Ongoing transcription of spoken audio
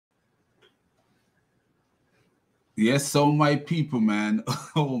Yes, so my people, man.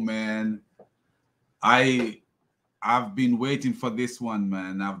 Oh man. I've been waiting for this one,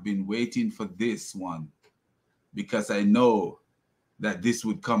 man. I've been waiting for this one because I know that this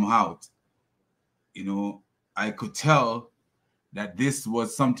would come out. You know, I could tell that this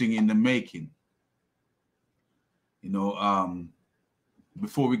was something in the making. You know,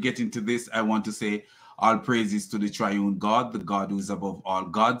 before we get into this, I want to say all praises to the triune God, the God who is above all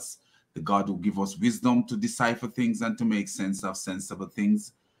gods, the God who gives us wisdom to decipher things and to make sense of sensible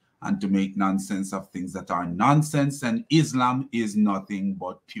things and to make nonsense of things that are nonsense. And Islam is nothing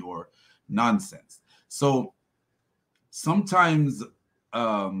but pure nonsense. So sometimes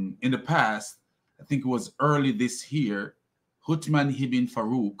in the past, I think it was early this year, UTHMAN ibn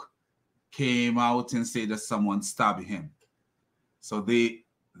FAROOQ came out and said that someone stabbed him. So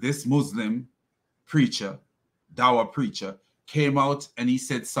this Muslim preacher, Dawah preacher, came out and he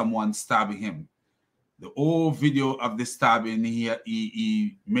said someone stabbed him. The whole video of the stabbing,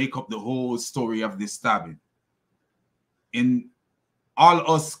 he make up the whole story of the stabbing. In all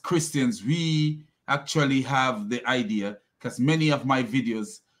us Christians, we actually have the idea, because many of my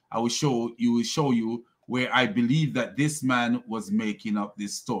videos I will show you where I believe that this man was making up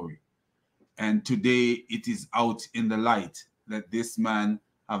this story. And today it is out in the light that this man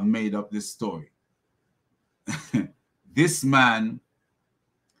have made up this story. This man,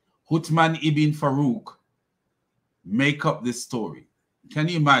 UTHMAN ibn FAROOQ, make up this story. Can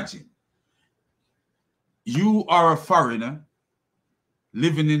you imagine? You are a foreigner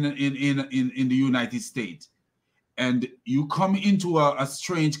living in the United States, and you come into a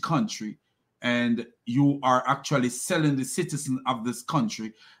strange country, and you are actually selling the citizens of this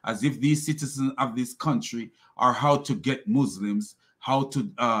country as if these citizens of this country are how to get Muslims, how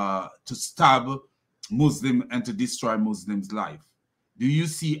to stab Muslim and to destroy Muslims' life. Do you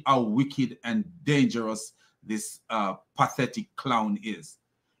see how wicked and dangerous this pathetic clown is?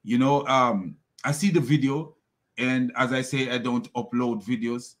 You know, I see the video, and as I say, I don't upload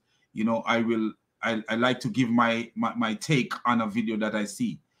videos. You know, I like to give my take on a video that I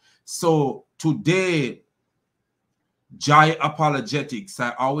see. So today, Jai Apologetics,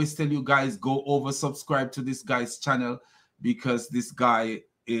 I always tell you guys, go over subscribe to this guy's channel, because this guy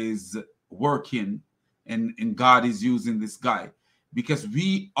is working and God is using this guy, because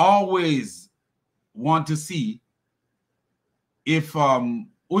we always want to see if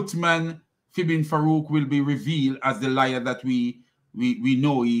UTHMAN ibn FAROOQ will be revealed as the liar that we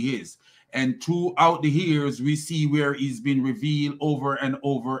know he is. And throughout the years, we see where he's been revealed over and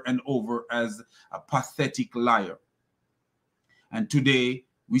over and over as a pathetic liar. And today,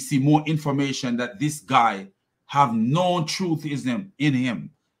 we see more information that this guy have no truth in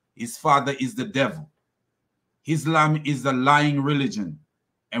him. His father is the devil. Islam is the lying religion.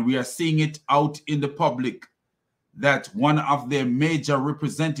 And we are seeing it out in the public that one of their major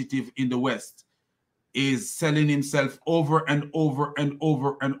representatives in the West is selling himself over and over and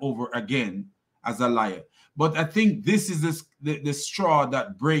over and over again as a liar. But I think this is the straw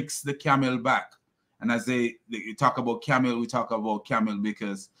that breaks the camel back. And as they talk about camel, we talk about camel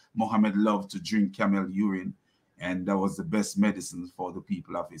because Muhammad loved to drink camel urine, and that was the best medicine for the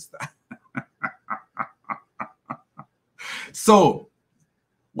people of his time. So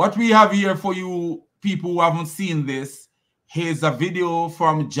what we have here for you people who haven't seen this, here's a video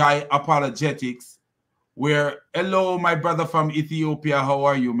from Jai Apologetics where, hello, my brother from Ethiopia, how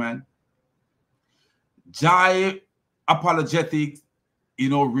are you, man? Jai Apologetics, you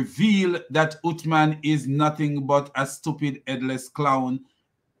know, reveal that UTHMAN is nothing but a stupid, headless clown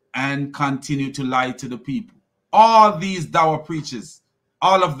and continue to lie to the people. All these Dawah preachers,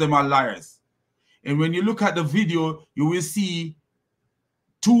 all of them are liars. And when you look at the video, you will see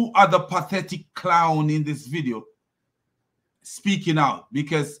two other pathetic clowns in this video speaking out,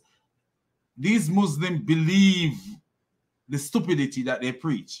 because these Muslims believe the stupidity that they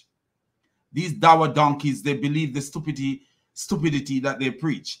preach. These Dawah donkeys, they believe the stupidity that they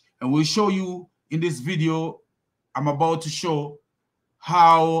preach. And we'll show you in this video, I'm about to show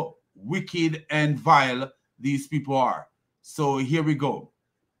how wicked and vile these people are. So here we go.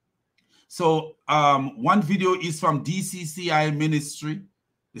 So one video is from DCCI Ministry,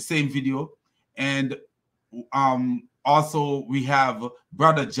 the same video. And also we have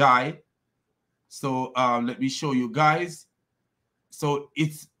Brother Jai. So let me show you guys. So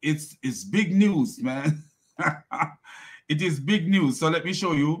it's big news, man. It is big news. So let me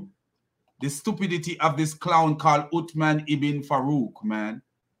show you the stupidity of this clown called UTHMAN ibn FAROOQ, man.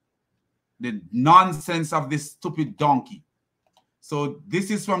 The nonsense of this stupid donkey. So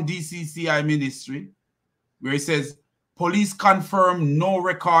this is from DCCI Ministry, where it says, police confirm no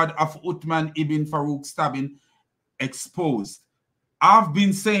record of UTHMAN ibn FAROOQ stabbing exposed. I've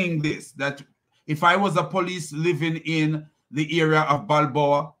been saying this, that if I was a police living in the area of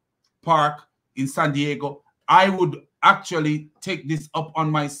Balboa Park in San Diego, I would actually take this up on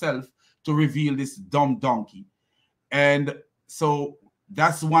myself to reveal this dumb donkey. And so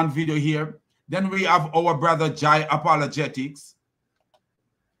that's one video here. Then we have our brother Jai Apologetics.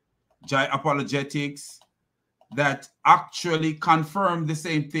 Jai Apologetics that actually confirmed the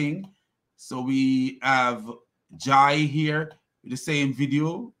same thing. So we have Jai here with the same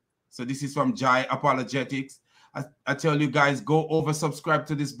video. So this is from Jai Apologetics. I tell you guys, go over subscribe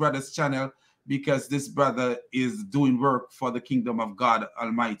to this brother's channel, because this brother is doing work for the kingdom of God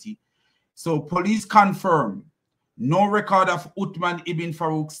Almighty. So police confirm no record of Uthman ibn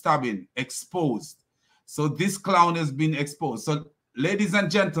FAROOQ stabbing exposed. So this clown has been exposed. So ladies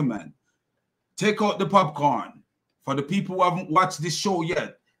and gentlemen, take out the popcorn. For the people who haven't watched this show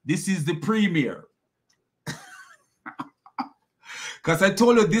yet, this is the premiere. Because I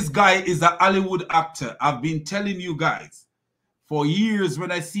told you this guy is a Hollywood actor. I've been telling you guys for years,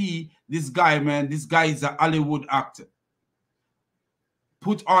 when I see this guy, man, this guy is a Hollywood actor.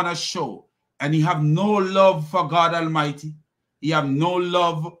 Put on a show, and he have no love for God Almighty. He have no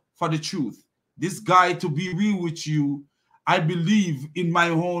love for the truth. This guy, to be real with you, I believe in my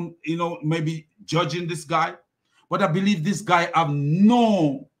own, maybe judging this guy, but I believe this guy have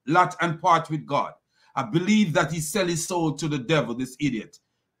no lot and part with God. I believe that he sell his soul to the devil, this idiot.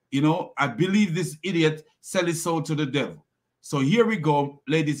 I believe this idiot sell his soul to the devil. So here we go,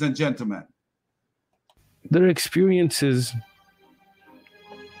 ladies and gentlemen. There are experiences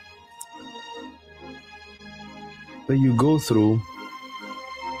that you go through.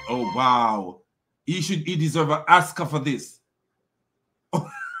 Oh, wow. He deserve an Oscar for this.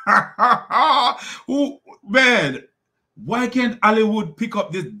 Man, why can't Hollywood pick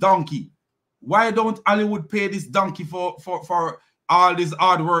up this donkey? Why don't Hollywood pay this donkey for all this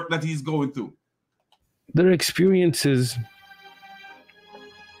hard work that he's going through? There are experiences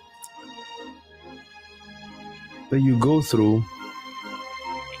that you go through,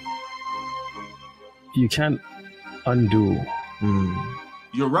 you can't undo.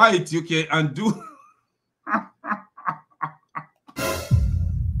 You're right, you can't undo.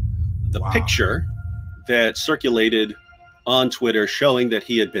 The picture that circulated on Twitter showing that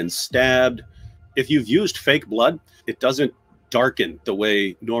he had been stabbed. If you've used fake blood, it doesn't darken the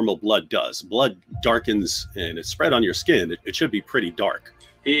way normal blood does. Blood darkens and it's spread on your skin. It should be pretty dark.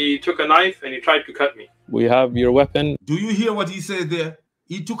 He took a knife and he tried to cut me. We have your weapon. Do you hear what he said there?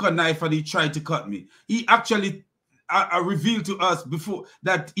 He took a knife and he tried to cut me. He actually revealed to us before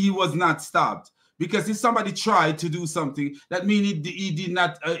that he was not stabbed. Because if somebody tried to do something, that means he did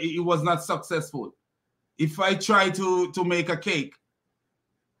not. He was not successful. If I try to make a cake,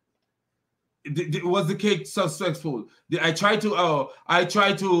 was the cake successful? I tried to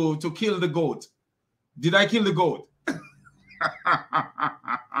kill the goat. Did I kill the goat?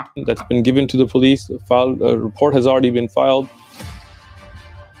 That's been given to the police. A report has already been filed.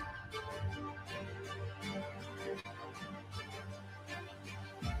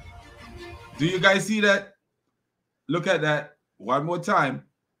 Do you guys see that? Look at that. One more time.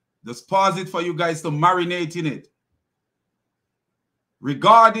 Just pause it for you guys to marinate in it.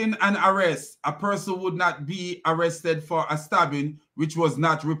 Regarding an arrest, a person would not be arrested for a stabbing which was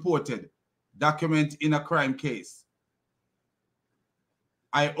not reported. Document in a crime case.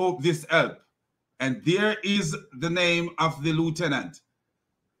 I hope this helps. And there is the name of the lieutenant.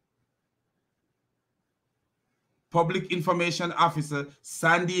 Public Information Officer,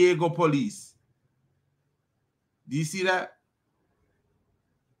 San Diego Police. Do you see that?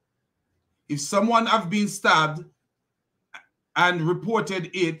 If someone have been stabbed and reported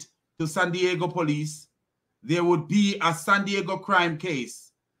it to San Diego Police, there would be a San Diego crime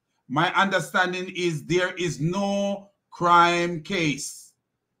case. My understanding is there is no crime case.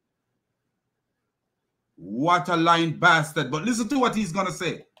 What a lying bastard. But listen to what he's going to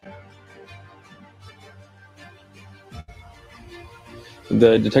say.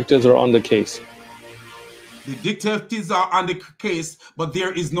 The detectives are on the case. The detectives are on the case, but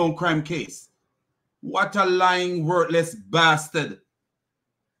there is no crime case. What a lying, worthless bastard.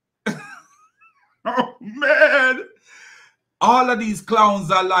 Oh, man. All of these clowns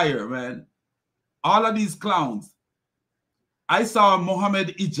are liars, man. All of these clowns. I saw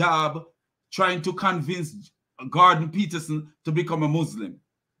Mohammed Ijab trying to convince Gordon Peterson to become a Muslim.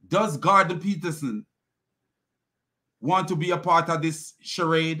 Does Gordon Peterson want to be a part of this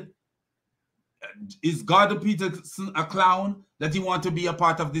charade? Is Gordon Peterson a clown that he wants to be a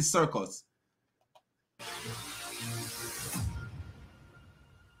part of this circus?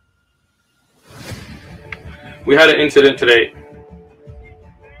 We had an incident today.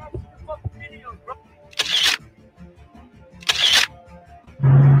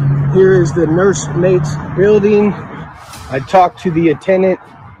 Here is the nursemaid's building. I talked to the attendant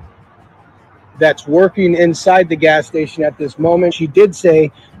that's working inside the gas station at this moment. She did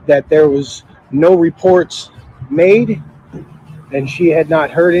say that there was no reports made, and she had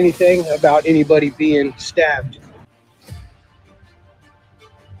not heard anything about anybody being stabbed.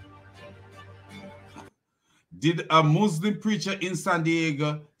 Did a Muslim preacher in San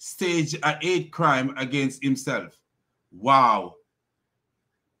Diego stage a hate crime against himself? Wow.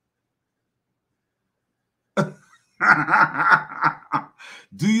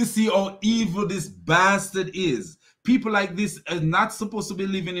 Do you see how evil this bastard is? People like this are not supposed to be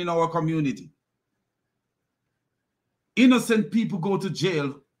living in our community. Innocent people go to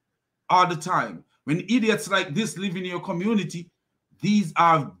jail all the time. When idiots like this live in your community, these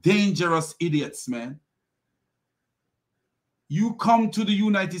are dangerous idiots, man. You come to the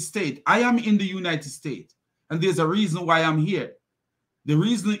United States. I am in the United States, and there's a reason why I'm here. The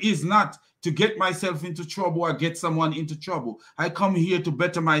reason is not to get myself into trouble or get someone into trouble. I come here to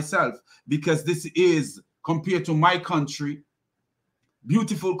better myself, because this is, compared to my country,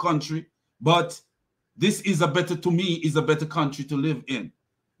 beautiful country, but this is a better, to me, is a better country to live in.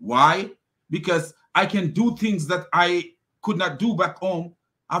 Why? Because I can do things that I could not do back home.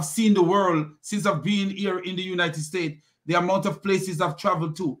 I've seen the world since I've been here in the United States. The amount of places I've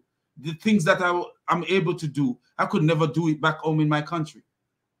traveled to, the things that I'm able to do, I could never do it back home in my country.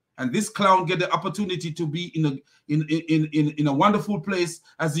 And this clown get the opportunity to be in a wonderful place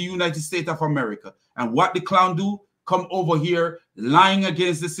as the United States of America. And what the clown do? Come over here lying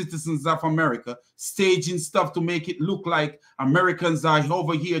against the citizens of America, staging stuff to make it look like Americans are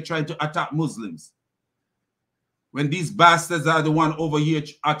over here trying to attack Muslims, when these bastards are the one over here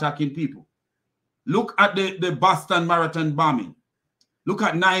attacking people. Look at the Boston Marathon bombing. Look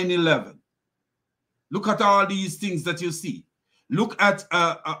at 9/11. Look at all these things that you see. Look at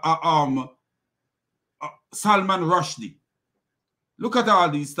Salman Rushdie. Look at all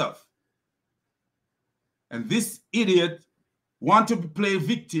these stuff. And this idiot want to play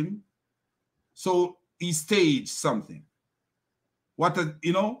victim, so he staged something. What a,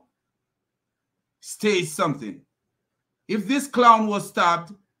 you know, staged something. If this clown was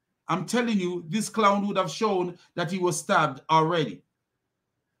stabbed, I'm telling you, this clown would have shown that he was stabbed already.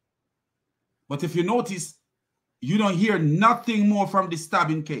 But if you notice, you don't hear nothing more from the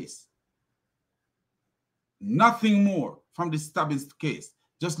stabbing case. Nothing more from the stabbing case.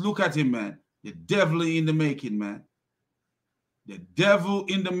 Just look at him, man. The devil in the making, man. The devil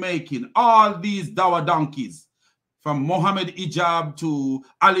in the making. All these Dawa donkeys, from Mohammed Ijab to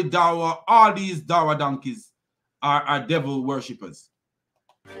Ali Dawa, all these Dawa donkeys are devil worshippers.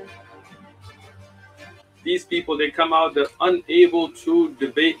 These people, they come out, they're unable to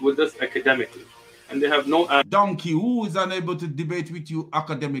debate with us academically. And they have no... Donkey, who is unable to debate with you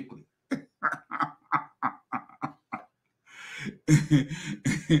academically?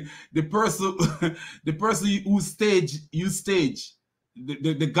 the person who stage,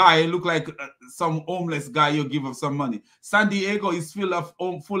 the guy look like some homeless guy. You give up some money. San Diego is full of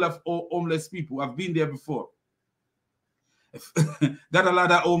homeless people. I've been there before. There are a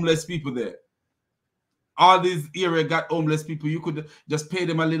lot of homeless people there. All these area got homeless people. You could just pay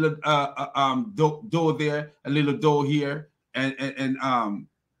them a little dough there, a little dough here, and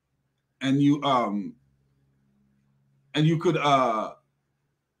you could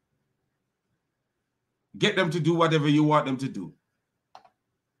get them to do whatever you want them to do.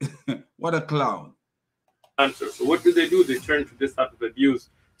 What a clown. Answer. So what do? They turn to this type of abuse,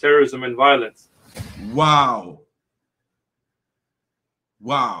 terrorism, and violence. Wow.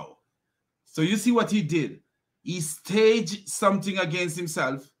 Wow. So you see what he did? He staged something against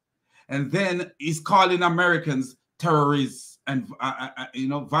himself, and then he's calling Americans terrorists and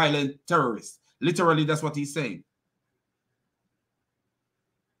violent terrorists. Literally, that's what he's saying.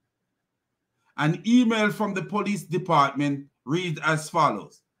 An email from the police department reads as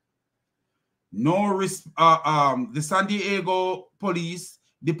follows: the San Diego Police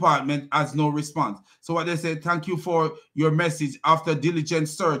Department has no response. So what they said, thank you for your message. After diligent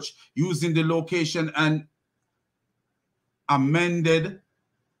search using the location and amended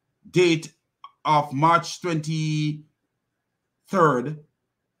date of March 23rd,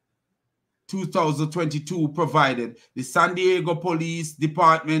 2022 provided, the San Diego Police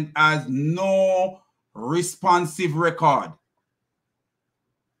Department has no responsive record.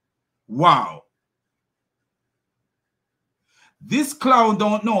 Wow. This clown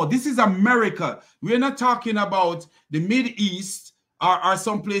don't know. This is America. We're not talking about the Middle East or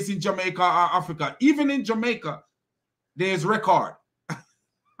someplace in Jamaica or Africa. Even in Jamaica, there's record.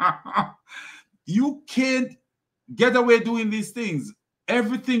 You can't get away doing these things.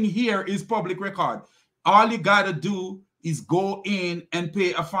 Everything here is public record. All you gotta do is go in and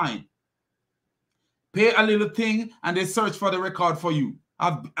pay a fine. Pay a little thing and they search for the record for you.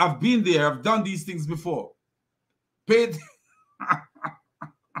 I've been there. I've done these things before. Pay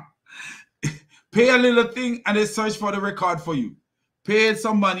pay a little thing and they search for the record for you. Pay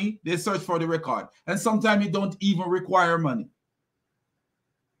some money, they search for the record. And sometimes you don't even require money.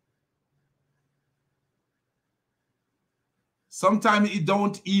 Sometimes it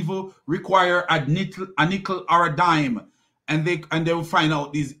don't even require a nickel or a dime, and they will find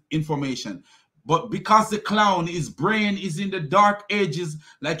out this information. But because the clown, his brain is in the dark ages,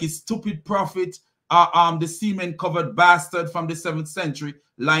 like his stupid prophet, the semen-covered bastard from the 7th century,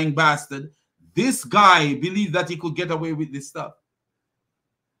 lying bastard, this guy believed that he could get away with this stuff.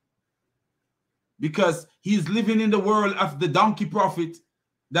 Because he's living in the world of the donkey prophet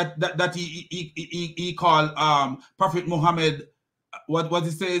that he called Prophet Muhammad. What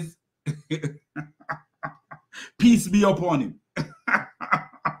he says? Peace be upon him.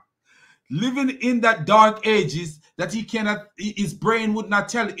 Living in that dark ages that he cannot, his brain would not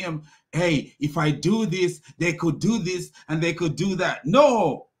tell him, hey, if I do this, they could do this and they could do that.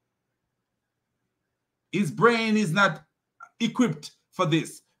 No. His brain is not equipped for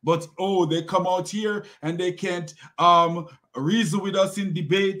this. But, oh, they come out here and they can't reason with us in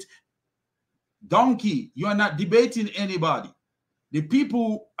debate. Donkey, you are not debating anybody. The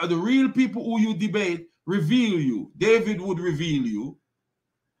people, the real people who you debate, reveal you. David would reveal you.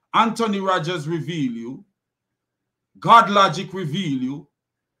 Anthony Rogers reveal you. God Logic reveal you.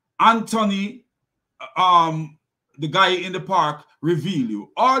 Anthony, the guy in the park, reveal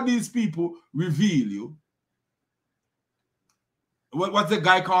you. All these people reveal you. What's the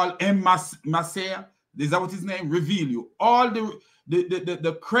guy called? M. Masea? Is that what his name? Reveal you. All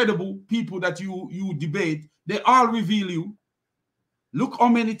the credible people that you debate, they all reveal you. Look how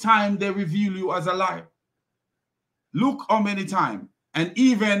many times they reveal you as a liar. Look how many times. And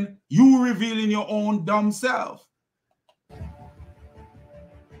even you revealing your own dumb self.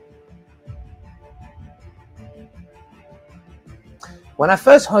 When I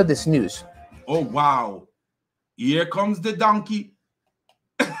first heard this news. Oh, wow. Here comes the donkey.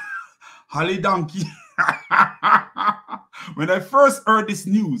 Holly donkey. When I first heard this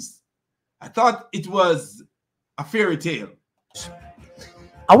news, I thought it was a fairy tale.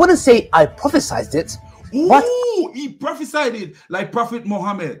 I wouldn't say I prophesized it. Ooh, but he prophesied it like Prophet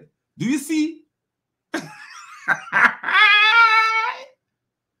Muhammad. Do you see?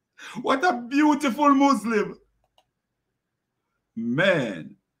 What a beautiful Muslim.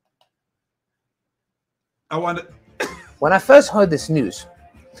 Man. I want to... When I first heard this news,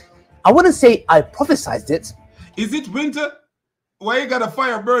 I wouldn't say I prophesized it. Is it winter? Why you got a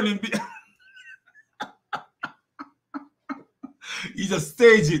fire burning? He just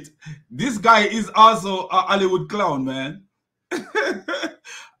staged it. This guy is also a Hollywood clown, man.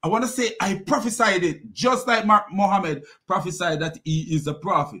 I want to say I prophesied it, just like Muhammad prophesied that he is a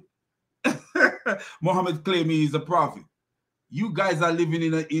prophet. Muhammad claimed he is a prophet. You guys are living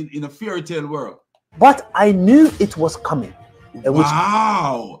in a fairy tale world. But I knew it was coming.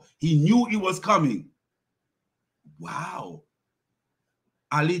 Wow. He knew it was coming. Wow.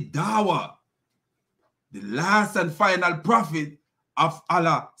 Ali Dawa, the last and final prophet of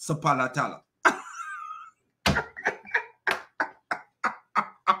Allah subhanahu wa ta'ala.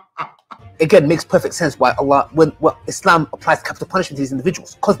 Again, makes perfect sense why Allah, when Islam applies capital punishment to these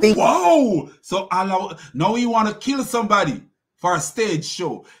individuals, because they... Whoa! So Allah, now you want to kill somebody for a stage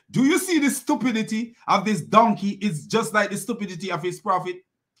show. Do you see the stupidity of this donkey? It's just like the stupidity of his prophet.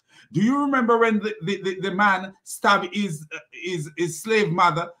 Do you remember when the man stabbed his slave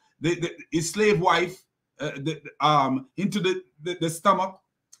mother, his slave wife, into the stomach,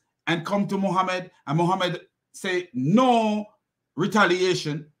 and come to Muhammad, and Muhammad say no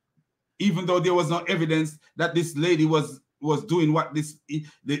retaliation, even though there was no evidence that this lady was doing what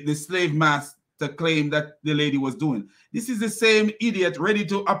the slave master claimed that the lady was doing. This is the same idiot ready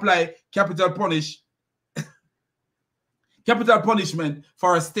to apply capital punishment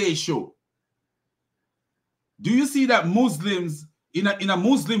for a stage show. Do you see that Muslims in a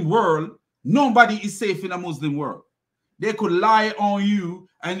Muslim world, nobody is safe in a Muslim world? They could lie on you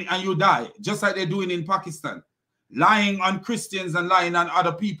and you die, just like they're doing in Pakistan, lying on Christians and lying on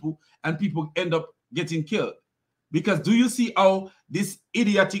other people, and people end up getting killed. Because do you see how this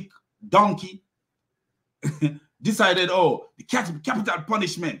idiotic donkey decided, oh, the capital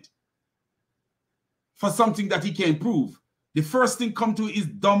punishment for something that he can't prove? The first thing come to his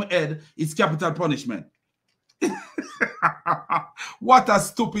dumb head is capital punishment. What a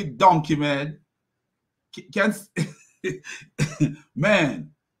stupid donkey, man.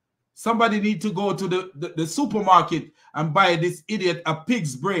 Man, somebody need to go to the supermarket and buy this idiot a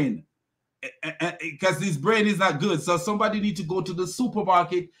pig's brain, because his brain is not good. So somebody need to go to the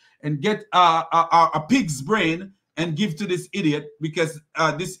supermarket and get a pig's brain and give to this idiot, because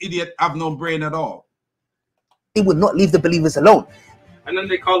this idiot have no brain at all. They would not leave the believers alone. And then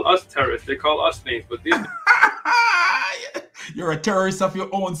they call us terrorists. They call us names. But these You're a terrorist of your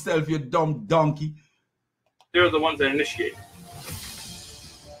own self, you dumb donkey. they're the ones that initiate.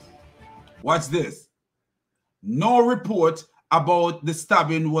 Watch this. No report about the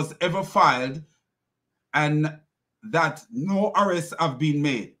stabbing was ever filed, and that no arrests have been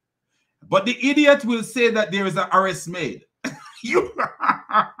made. But the idiot will say that there is an arrest made. You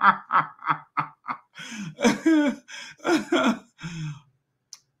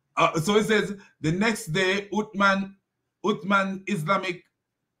so it says the next day, UTHMAN Islamic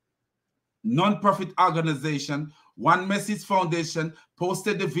non-profit organization, One Message Foundation,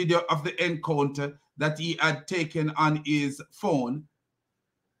 posted the video of the encounter that he had taken on his phone,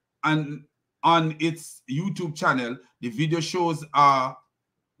 and on its YouTube channel. The video shows a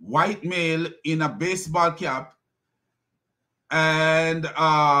white male in a baseball cap and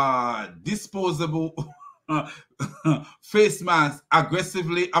disposable face mask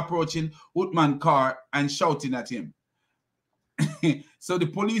aggressively approaching UTHMAN car and shouting at him. So the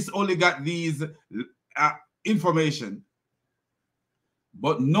police only got these information,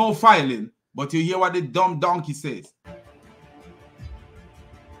 but no filing. But you hear what the dumb donkey says.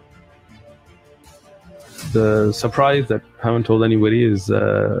 The surprise that I haven't told anybody is,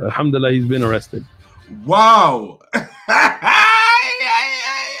 alhamdulillah, he's been arrested. Wow.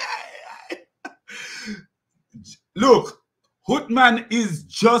 Look, UTHMAN is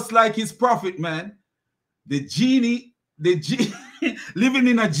just like his prophet, man. The genie living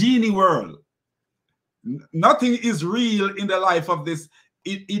in a genie world. Nothing is real in the life of this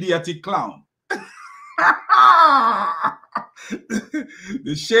idiotic clown.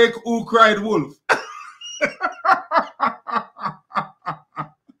 The sheikh who cried wolf.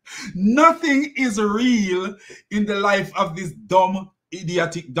 Nothing is real in the life of this dumb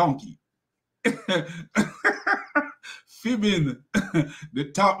idiotic donkey. Fibbing,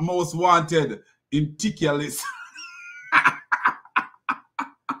 the top most wanted in Tikia list.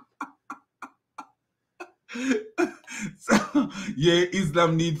 So, yeah,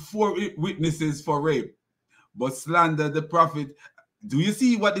 Islam need 4 witnesses for rape, but slander the prophet. Do you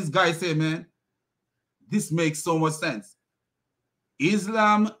see what this guy say, man? This makes so much sense.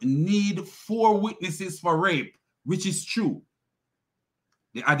 Islam need 4 witnesses for rape, which is true.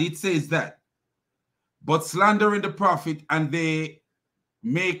 The hadith says that. But slandering the prophet, and they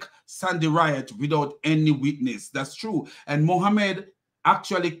make Sunday riot without any witness. That's true. And Muhammad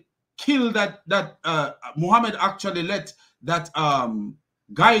actually killed Muhammad actually let that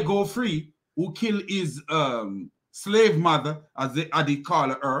guy go free who killed his slave mother, as they call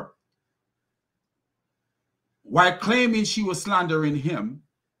her, while claiming she was slandering him,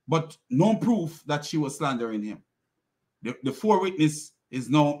 but no proof that she was slandering him. The 4 witnesses is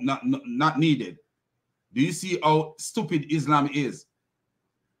not needed. Do you see how stupid Islam is?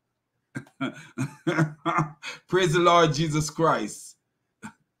 Praise the Lord Jesus Christ.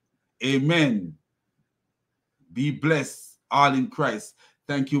 Amen. Be blessed, all in Christ.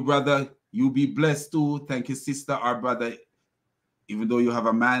 Thank you, brother. You be blessed too. Thank you, sister, our brother. Even though you have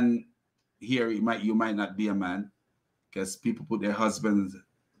a man here, you might not be a man, because people put their husbands.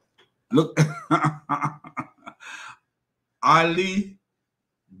 Look, Ali,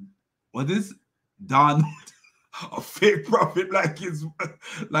 what is Don? A fake prophet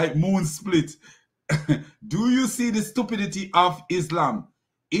like moon split. Do you see the stupidity of Islam?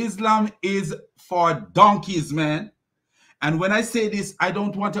 Islam is for donkeys, man. And when I say this, I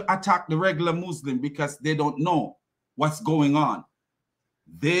don't want to attack the regular Muslim, because they don't know what's going on.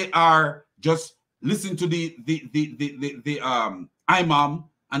 They are just listening to the imam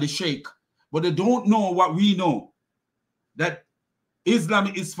and the sheikh, but they don't know what we know, that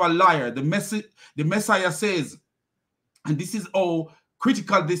Islam is for liar. The Messiah says, and this is how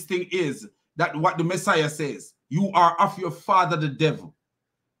critical this thing is, that what the Messiah says, you are of your father the devil.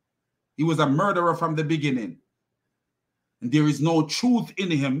 He was a murderer from the beginning, and there is no truth in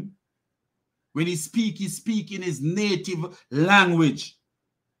him. When he speak in his native language.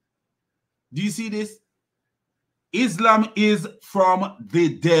 Do you see this? Islam is from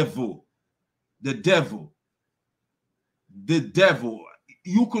the devil. The devil. The devil.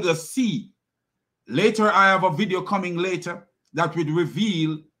 You could see Later, I have a video coming later that will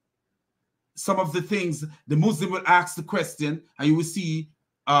reveal some of the things. The Muslim will ask the question, and you will see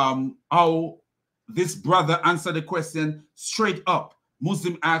how this brother answered the question straight up.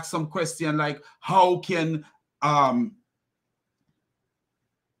 Muslim asked some question like, how can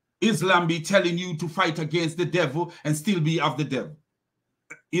Islam be telling you to fight against the devil and still be of the devil?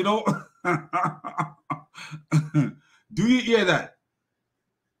 You know? Do you hear that?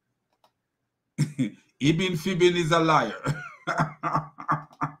 Ibn Fibin is a liar.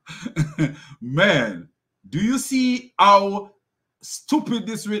 Man, do you see how stupid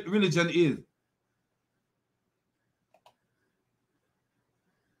this religion is?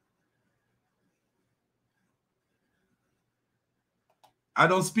 I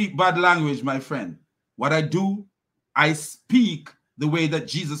don't speak bad language, my friend. What I do, I speak the way that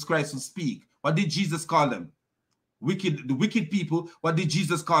Jesus Christ would speak. What did Jesus call them? Wicked, the wicked people. What did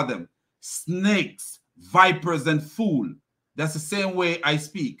Jesus call them? Snakes, vipers, and fool. That's the same way I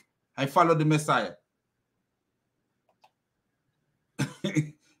speak. I follow the Messiah.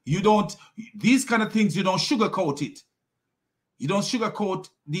 You don't, these kind of things, you don't sugarcoat it. You don't sugarcoat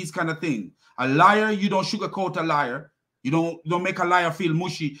these kind of things. A liar, you don't sugarcoat a liar. You don't make a liar feel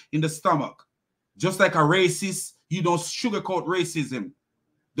mushy in the stomach. Just like a racist, you don't sugarcoat racism.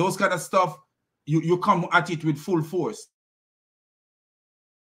 Those kind of stuff, you come at it with full force.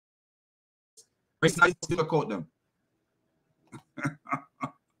 Racists sugarcoat them.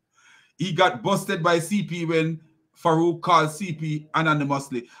 He got busted by CP when FAROOQ called CP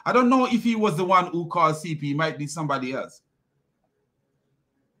anonymously. I don't know if he was the one who called CP. It might be somebody else.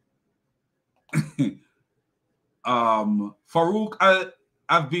 FAROOQ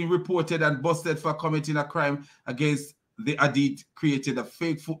have been reported and busted for committing a crime against the Hadith, created a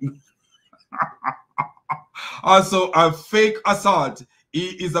fake footnote. Also, a fake assault.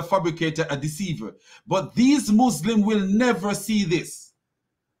 He is a fabricator, a deceiver. But these Muslims will never see this.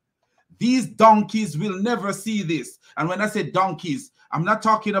 These donkeys will never see this. And when I say donkeys, I'm not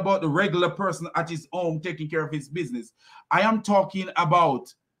talking about the regular person at his home taking care of his business. I am talking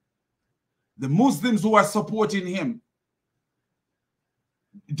about the Muslims who are supporting him.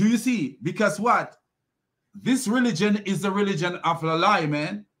 Do you see? Because what? This religion is the religion of a lie,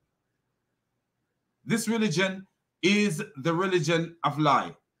 man. This religion is the religion of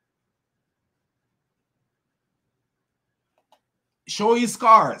lie. Show his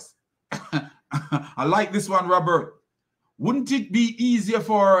scars. I like this one, Robert. Wouldn't it be easier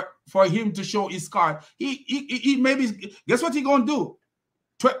for him to show his scar? He maybe, guess what he gonna do?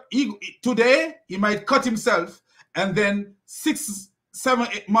 Today, he might cut himself, and then 6, 7,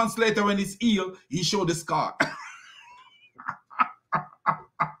 8 months later when he's ill, he show the scar.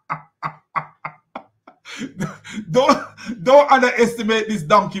 Don't underestimate this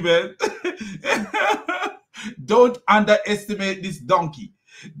donkey, man. Don't underestimate this donkey.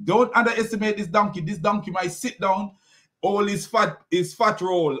 Don't underestimate this donkey. This donkey might sit down, all his fat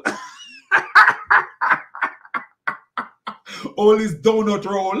roll, all his donut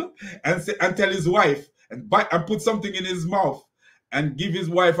roll, and tell his wife and put something in his mouth and give his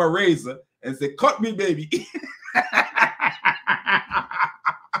wife a razor and say, "Cut me, baby."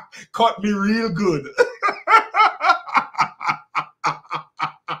 Cut me real good.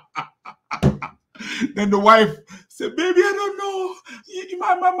 Then the wife said, "Baby, I don't know.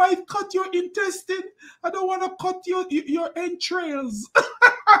 I might cut your intestine. I don't want to cut your entrails."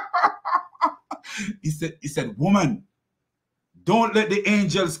 He said, "Woman, don't let the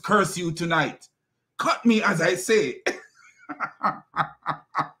angels curse you tonight. Cut me as I say."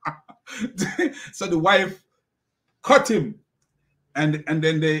 So the wife cut him, and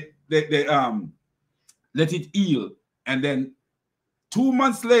then they let it heal, and then 2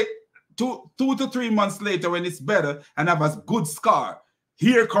 months later, 2 to 3 months later, when it's better and have a good scar,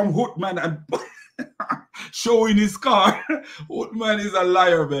 here come UTHMAN and showing his scar. UTHMAN is a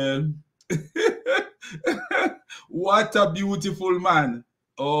liar, man. What a beautiful man.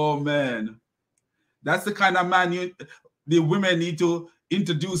 Oh man, that's the kind of man the women need to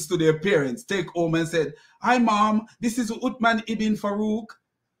introduce to their parents. Take home and said, "Hi mom, this is UTHMAN ibn FAROOQ."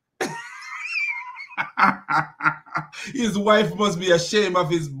 His wife must be ashamed of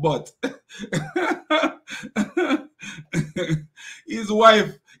his butt. His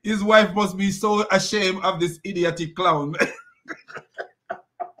wife must be so ashamed of this idiotic clown.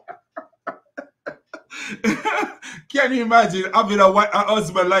 Can you imagine having a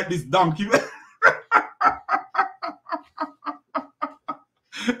husband like this donkey?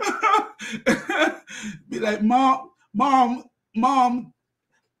 Be like, mom,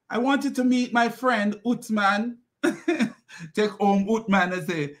 I wanted to meet my friend UTHMAN. Take home UTHMAN and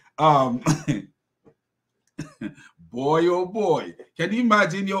say, Boy, oh boy. Can you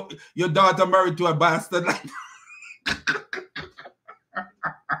imagine your daughter married to a bastard like that?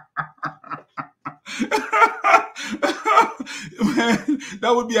 Man,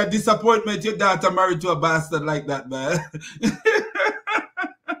 that would be a disappointment. Your daughter married to a bastard like that, man.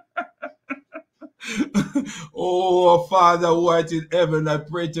 Oh, Father who art in heaven, I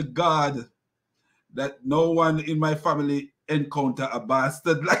pray to God that no one in my family encounter a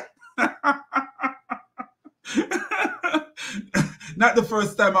bastard like not the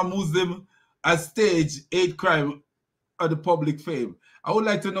first time a Muslim has staged hate crime or the public fame. I would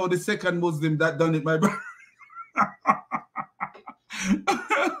like to know the second Muslim that done it, my brother.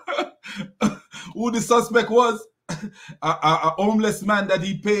 Who the suspect was? A homeless man that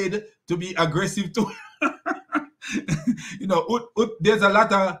he paid to be aggressive to. You know, there's a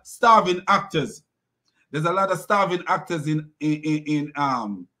lot of starving actors. There's a lot of starving actors in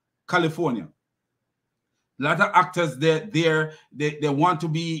California. A lot of actors they want to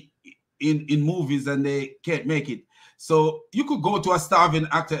be in movies and they can't make it. So you could go to a starving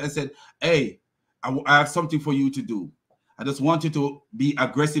actor and say, hey, I have something for you to do. I just want you to be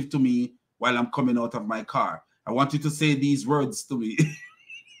aggressive to me while I'm coming out of my car. I want you to say these words to me.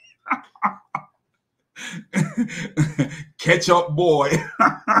 Ketchup boy.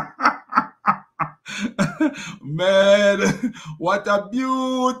 Man, what a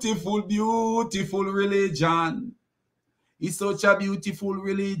beautiful, beautiful religion. It's such a beautiful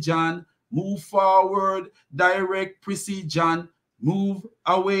religion. Move forward, direct precision. Move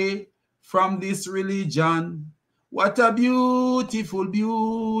away from this religion. What a beautiful,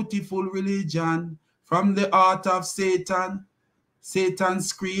 beautiful religion. From the heart of Satan,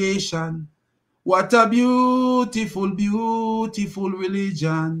 Satan's creation. What a beautiful, beautiful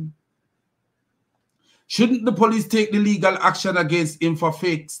religion. Shouldn't the police take the legal action against him for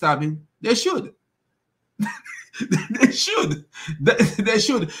fake stabbing? They should. They should. They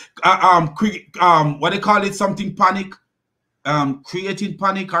should. What they call it, something panic, creating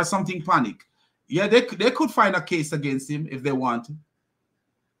panic or something panic. Yeah, they could find a case against him if they want to.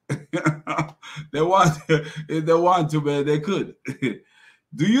 If they want to, man, they could.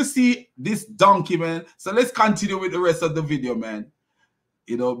 Do you see this donkey, man? So let's continue with the rest of the video, man.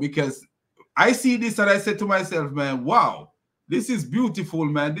 You know, because I see this and I said to myself, man, wow, this is beautiful,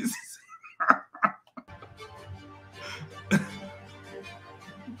 man. This is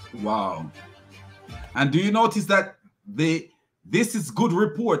wow. And do you notice that this is good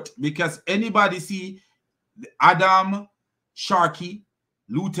report, because anybody see Adam Sharkey,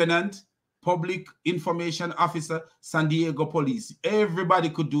 Lieutenant, Public Information Officer, San Diego Police. Everybody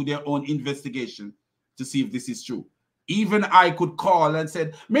could do their own investigation to see if this is true. Even I could call and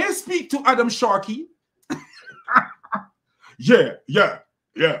said, may I speak to Adam Sharkey? Yeah.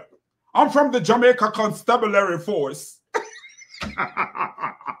 I'm from the Jamaica Constabulary Force.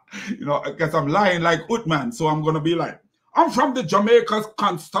 You know, because I'm lying like UTHMAN, so I'm going to be like, I'm from the Jamaica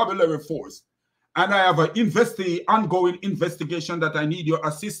Constabulary Force, and I have an ongoing investigation that I need your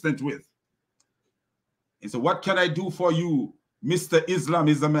assistance with. And so what can I do for you, Mr. Islam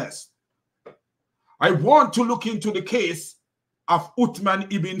is a mess? I want to look into the case of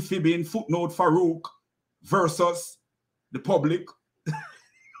Uthman ibn Fibin, footnote FAROOQ versus the public.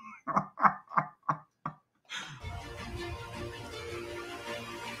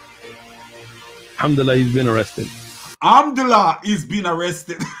 Alhamdulillah, he's been arrested. Alhamdulillah, he's been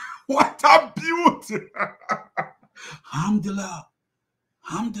arrested. What a beauty. Alhamdulillah,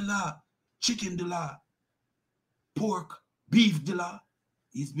 alhamdulillah, chicken dillah, pork, beef dillah.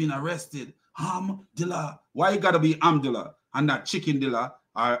 He's been arrested. Alhamdulillah. Why you gotta be alhamdulillah and not chicken dillah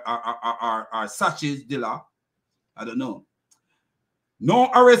or sausage dillah? I don't know. No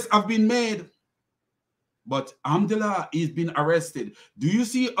arrests have been made, but alhamdulillah, he's been arrested. Do you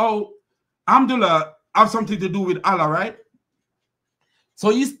see how alhamdulillah have something to do with Allah, right? So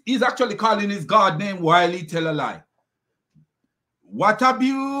he's actually calling his God name while he tell a lie. What a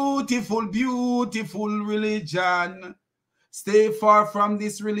beautiful, beautiful religion. Stay far from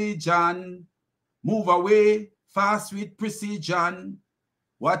this religion. Move away fast with precision.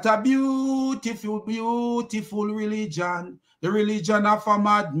 What a beautiful, beautiful religion. The religion of a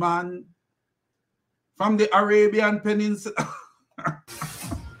madman from the Arabian Peninsula.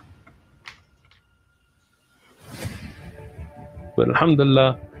 But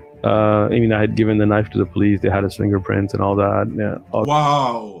alhamdulillah, I mean, I had given the knife to the police. They had his fingerprints and all that. Yeah.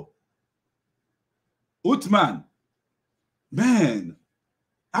 Wow. Uthman, man,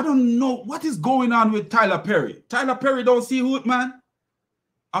 I don't know what is going on with Tyler Perry. Tyler Perry don't see Uthman.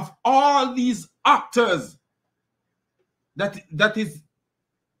 Of all these actors that is,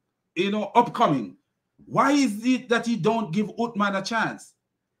 you know, upcoming, Why is it that you don't give UTHMAN a chance?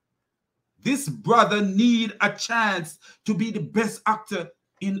 This brother need a chance to be the best actor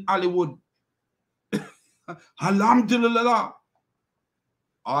in Hollywood. Alhamdulillah.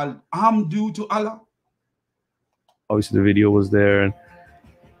 Alhamdu to Allah. Obviously, the video was there. And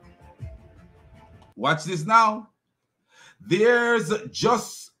watch this now. There's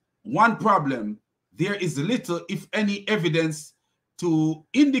just one problem. There is little, if any, evidence to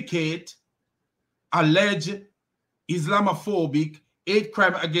indicate alleged Islamophobic hate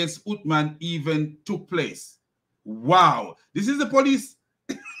crime against UTHMAN even took place. Wow. This is the police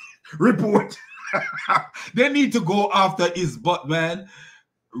report. They need to go after his butt, man.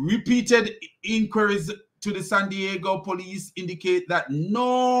 Repeated inquiries to the San Diego police indicate that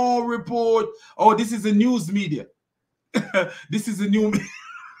no report. Oh, this is a news media. This is a new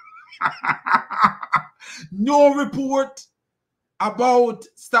no report about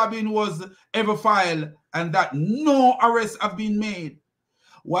stabbing was ever filed, and that no arrests have been made.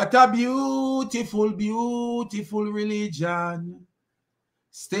 What a beautiful, beautiful religion.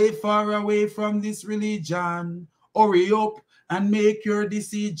 Stay far away from this religion. Hurry up and make your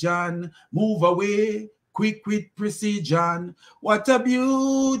decision. Move away quick with precision. What a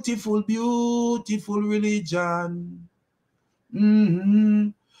beautiful, beautiful religion.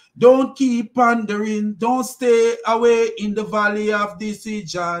 Don't keep pondering. Don't stay away in the valley of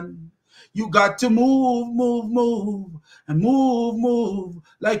decision. You got to move, move, move, and move, move,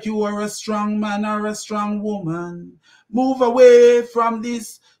 like you are a strong man or a strong woman. Move away from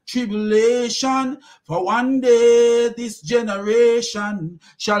this tribulation, for one day this generation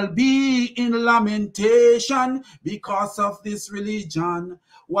shall be in lamentation because of this religion.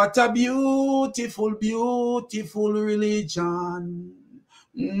 What a beautiful, beautiful religion.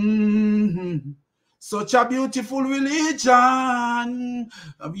 Such a beautiful religion.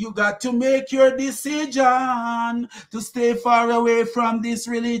 You got to make your decision to stay far away from this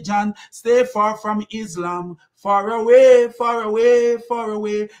religion. Stay far from Islam. Far away, far away, far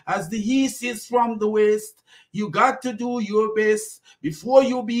away. As the east is from the west. You got to do your best before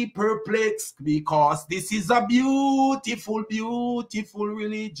you be perplexed, because this is a beautiful, beautiful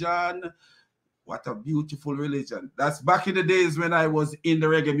religion. What a beautiful religion. That's back in the days when I was in the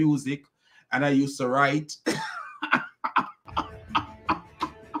reggae music and I used to write.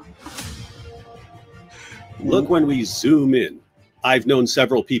 Look, when we zoom in, I've known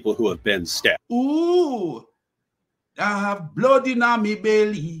several people who have been stabbed. Ooh, I have blood in my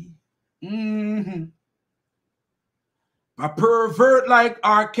belly. A pervert like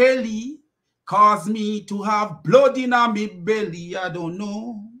R. Kelly caused me to have blood in my belly. I don't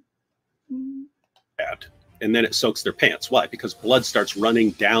know. And then it soaks their pants. Why? Because blood starts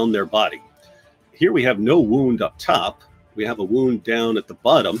running down their body. Here we have no wound up top. We have a wound down at the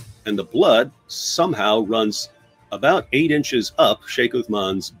bottom, and the blood somehow runs about 8 inches up Sheikh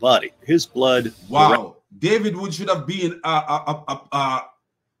Uthman's body. His blood. Wow. David Wood should have been a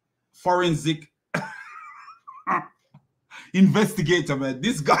forensic investigator, man.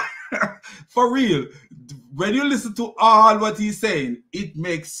 This guy, for real, when you listen to all what he's saying, it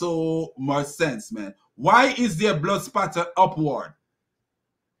makes so much sense, man. Why is there blood spatter upward?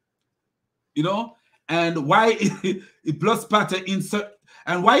 You know, and why is blood spatter insert?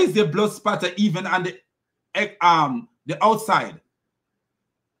 And why is there blood spatter even on the outside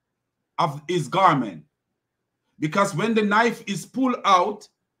of his garment? Because when the knife is pulled out,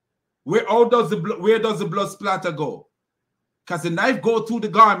 where does the blood splatter go? Because the knife go through the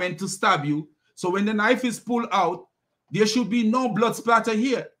garment to stab you. So when the knife is pulled out, there should be no blood splatter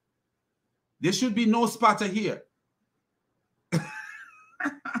here. There should be no spatter here.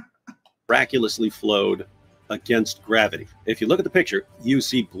 Miraculously flowed against gravity. If you look at the picture, you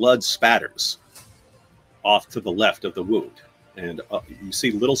see blood spatters off to the left of the wound. And you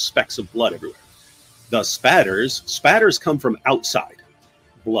see little specks of blood everywhere. The spatters come from outside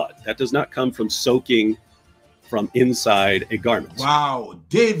blood. That does not come from soaking from inside a garment. Wow,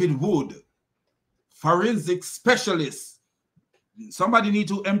 David Wood, forensic specialist. Somebody need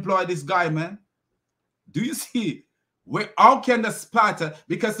to employ this guy, man. Do you see how can the spatter,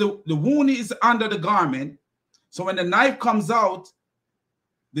 because the wound is under the garment, so when the knife comes out,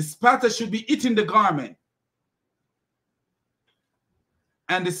 the spatter should be hitting the garment.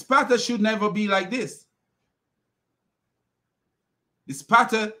 And the spatter should never be like this. The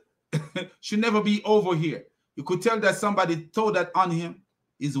spatter should never be over here. You could tell that somebody threw that on him,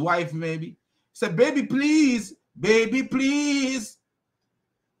 his wife maybe. He said, baby, please, baby, please.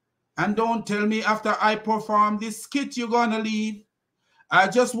 And don't tell me after I perform this skit you're gonna leave. I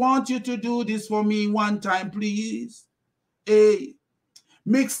just want you to do this for me one time, please. Hey,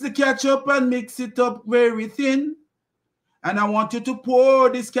 Mix the ketchup and mix it up very thin. And I want you to pour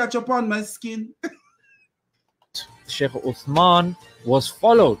this ketchup on my skin. Sheikh Uthman was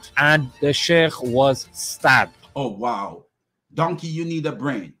followed and the Sheikh was stabbed. Oh, wow. Donkey, you need a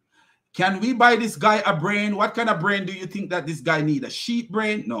brain. Can we buy this guy a brain? What kind of brain do you think that this guy need? A sheep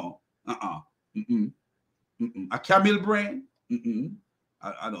brain? No. A camel brain?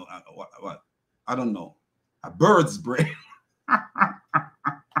 I don't. What? I don't know. A bird's brain.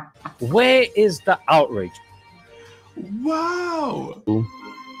 Where is the outrage? Wow.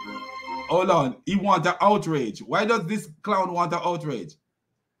 Hold on. He wants an outrage. Why does this clown want an outrage?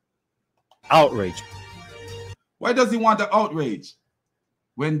 Outrage. Why does he want an outrage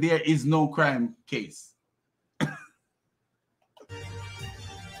when there is no crime case?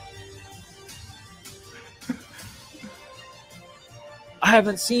 I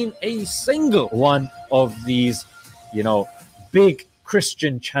haven't seen a single one of these, you know, big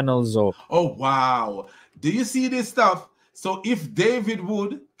Christian channels or... Oh, wow. Do you see this stuff? So if David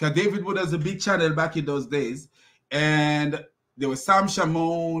Wood, because David Wood has a big channel back in those days, and there was Sam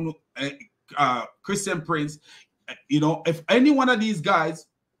Shamoun, Christian Prince, you know, if any one of these guys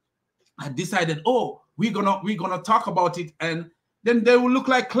had decided, oh, we're gonna talk about it, and then they will look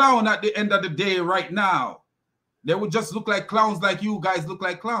like clown at the end of the day right now. They would just look like clowns like you guys look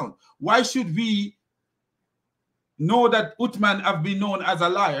like clowns. Why should we know that UTHMAN have been known as a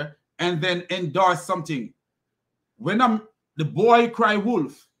liar and then endorse something? When the boy cry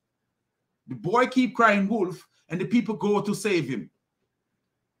wolf, the boy keep crying wolf, and the people go to save him.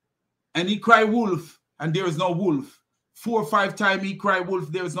 And he cry wolf, and there is no wolf. 4 or 5 times he cry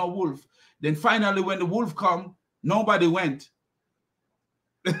wolf, there is no wolf. Then finally when the wolf come, nobody went.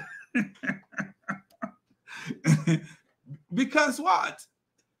 Because what?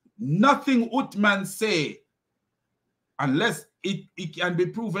 Nothing UTHMAN say, unless it can be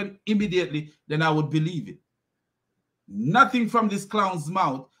proven immediately, then I would believe it. Nothing from this clown's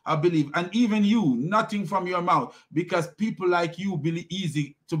mouth, I believe. And even you, nothing from your mouth, because people like you believe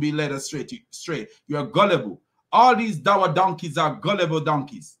easy to be led astray. You're gullible. All these dour donkeys are gullible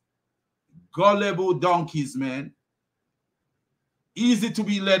donkeys. Gullible donkeys, man. Easy to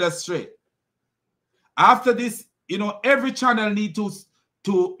be led astray. After this, you know, every channel need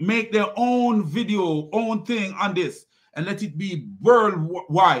to make their own video, own thing on this, and let it be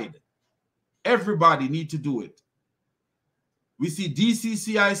worldwide. Everybody need to do it. We see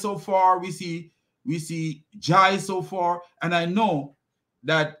DCCI so far, we see Jai so far, and I know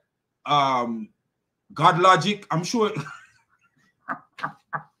that God Logic, I'm sure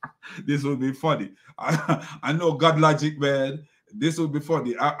this will be funny. I know God Logic, man. This will be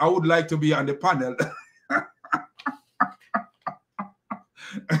funny. I would like to be on the panel.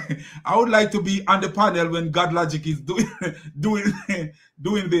 I would like to be on the panel when God Logic is doing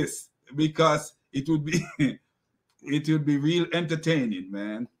this, because it would be real entertaining,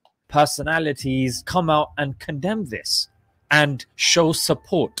 man. Personalities come out and condemn this and show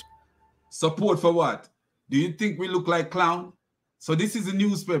support. Support for what? Do you think we look like clown? So this is a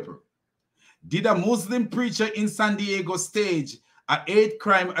newspaper. Did a Muslim preacher in San Diego stage a hate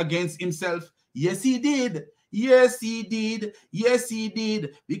crime against himself? Yes, he did. Yes, he did. Yes, he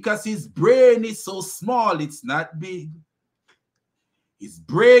did. Because his brain is so small, it's not big. His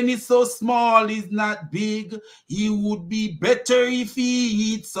brain is so small, it's not big. He would be better if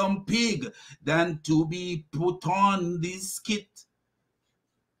he eat some pig than to be put on this kit.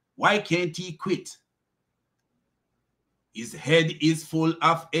 Why can't he quit? His head is full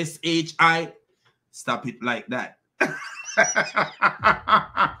of SHI. Stop it like that.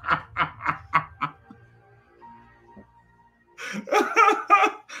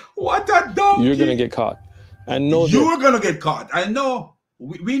 What a donkey. You're going to get caught. I know you're going to get caught. I know.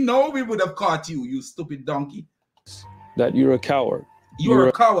 We know we would have caught you, you stupid donkey. That you're a coward. You're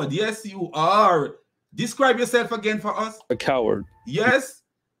a coward. Yes, you are. Describe yourself again for us. A coward. Yes.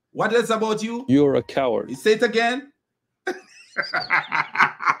 What else about you? You're a coward. Say it again.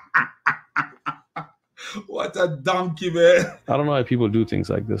 What a donkey, man. I don't know why people do things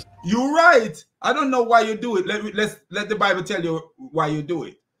like this. You're right. I don't know why you do it. Let the Bible tell you why you do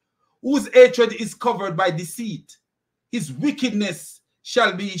it. Whose hatred is covered by deceit, his wickedness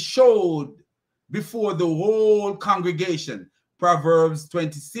shall be showed before the whole congregation. Proverbs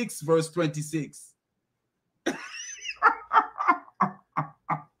 26, verse 26.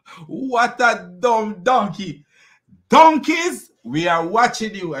 What a dumb donkey. Donkeys, we are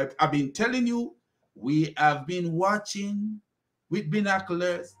watching you. I've been telling you, we have been watching with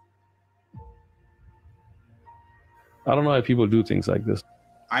binoculars. I don't know why people do things like this.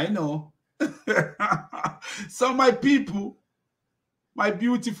 I know. So my people, My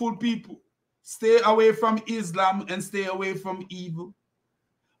beautiful people, stay away from Islam and stay away from evil.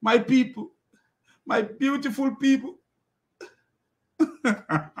 My people, my beautiful people.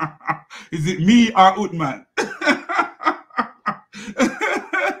 Is it me or Uthman?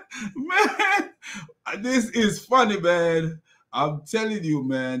 Man, this is funny, man. I'm telling you,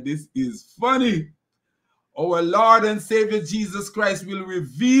 man, this is funny. Our Lord and Savior Jesus Christ will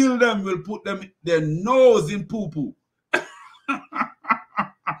reveal them, will put them their nose in poo-poo.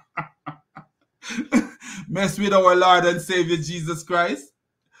 Mess with our Lord and Savior Jesus Christ.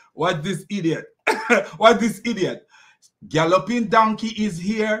 What this idiot? What this idiot? Galloping donkey is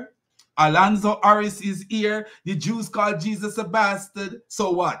here. Alonzo Harris is here. The Jews called Jesus a bastard.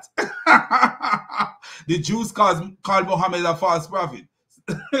 So what? The Jews called Muhammad a false prophet.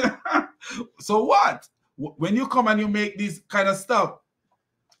 So what? When you come and you make this kind of stuff,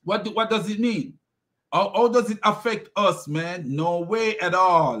 what does it mean? How does it affect us, man? No way at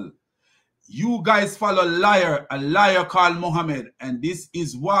all. You guys follow a liar called Muhammad, and this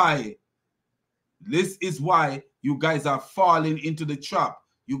is why you guys are falling into the trap.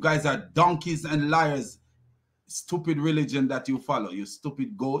 You guys are donkeys and liars. Stupid religion that you follow, you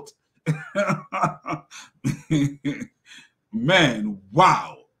stupid goat. Man,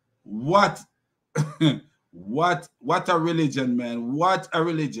 wow. What a religion, man. What a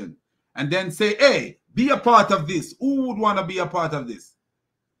religion. And then say, hey, be a part of this. Who would want to be a part of this?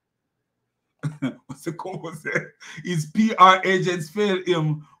 What's the code say? His PR agents failed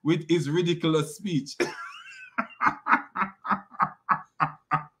him with his ridiculous speech.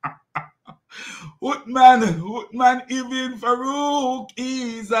 Uthman Ibn FAROOQ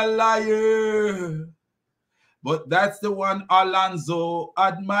is a liar. But that's the one Alonzo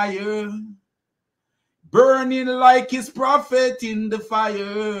admire. Burning like his prophet in the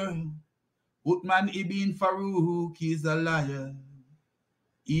fire. Uthman Ibn FAROOQ is a liar.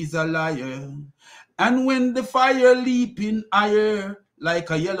 He's a liar. And when the fire leaping higher like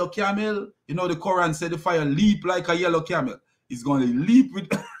a yellow camel, you know the Quran said the fire leap like a yellow camel. He's going to leap with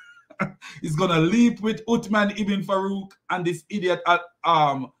he's going to leap with Uthman Ibn FAROOQ and this idiot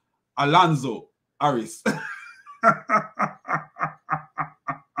Alonzo Harris.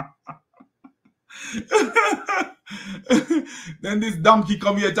 Then this donkey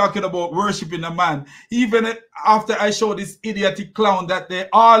come here talking about worshiping a man. Even after I show this idiotic clown that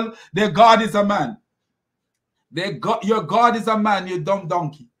their God is a man. Your God is a man, you dumb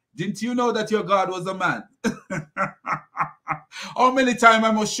donkey. Didn't you know that your God was a man? How many times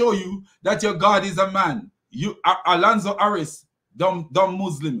I must show you that your God is a man? You Alonzo Harris, dumb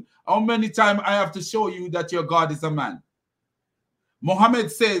Muslim. How many times I have to show you that your God is a man?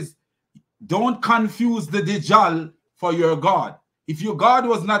 Muhammad says, don't confuse the Dajjal for your God. If your God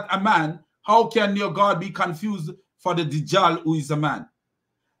was not a man, how can your God be confused for the Dajjal who is a man?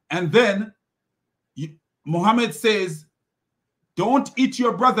 And then Muhammad says, don't hit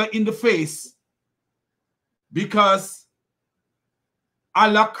your brother in the face because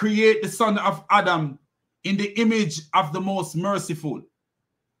Allah created the son of Adam in the image of the most merciful.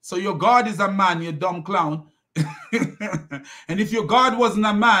 So your God is a man, you dumb clown. And if your God wasn't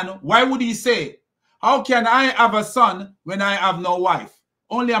a man, why would he say, how can I have a son when I have no wife?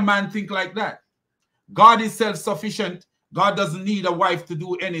 Only a man think like that. God is self-sufficient. God doesn't need a wife to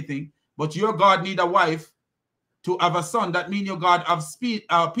do anything. But your God need a wife to have a son. That means your God have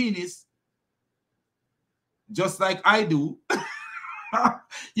penis, just like I do.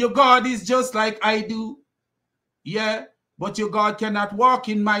 Your God is just like I do. Yeah, but your God cannot walk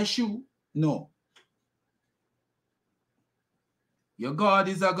in my shoe. No. Your God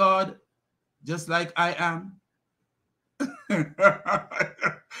is a God, just like I am.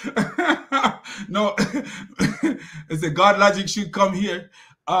 No, it's a God Logic should come here.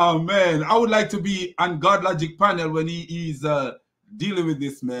 Oh man, I would like to be on God Logic panel when he's dealing with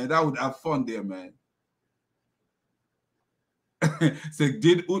this, man. That would have fun there, man. So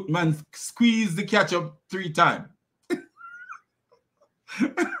did Uthman squeeze the ketchup 3 times?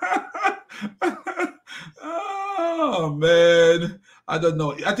 Oh man, I don't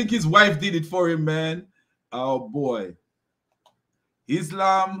know. I think his wife did it for him, man. Oh boy.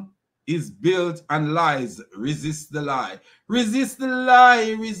 Islam is built on lies. Resist the lie. Resist the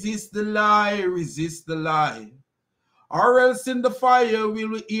lie. Resist the lie. Resist the lie. Or else in the fire will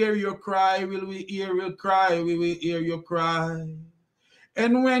we hear your cry. Will we hear your cry? We will hear your cry.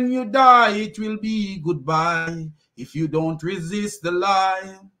 And when you die, it will be goodbye if you don't resist the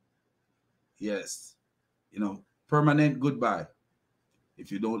lie. Yes. You know, permanent goodbye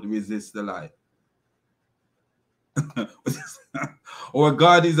if you don't resist the lie. Our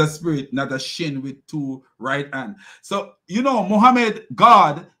God is a spirit, not a shin with two right hands. So, you know, Muhammad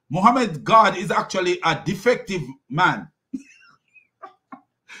God is actually a defective man.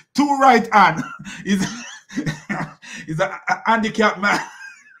 Two right hand is a handicapped man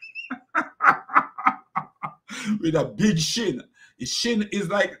with a big shin. His shin is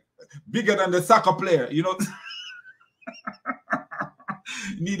like bigger than the soccer player, you know.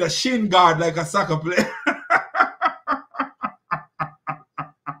 Need a shin guard like a soccer player.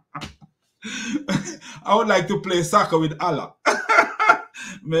 I would like to play soccer with Allah.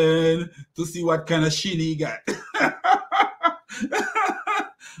 Man, to see what kind of shin he got.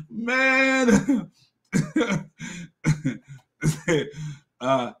 Man.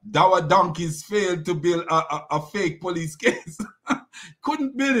 Dawa donkeys failed to build a fake police case.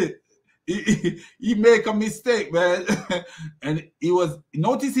 Couldn't build it. He make a mistake, man. And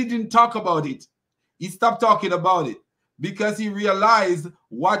notice he didn't talk about it. He stopped talking about it because he realized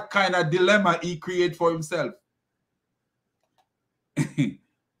what kind of dilemma he created for himself.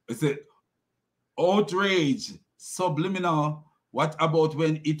 It's a outrage, subliminal. What about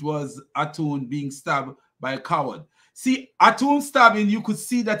when it was Atun being stabbed by a coward? See, Atun stabbing, you could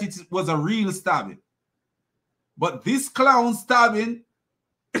see that it was a real stabbing. But this clown stabbing,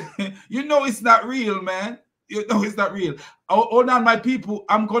 you know it's not real, man. You know it's not real. Hold on, my people.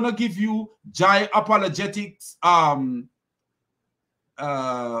 I'm going to give you Jai Apologetics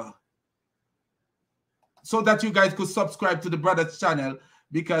so that you guys could subscribe to the brother's channel,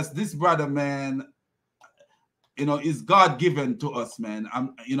 because this brother, man, you know, is God-given to us, man.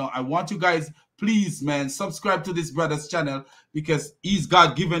 You know, I want you guys, please, man, subscribe to this brother's channel because he's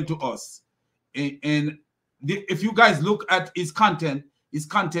God-given to us. And if you guys look at his content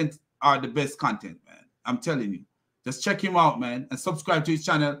are the best content, man. I'm telling you. Just check him out, man, and subscribe to his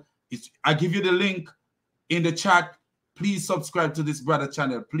channel. I give you the link in the chat. Please subscribe to this brother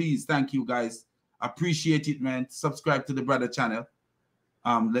channel. Please. Thank you, guys. Appreciate it, man. Subscribe to the brother channel.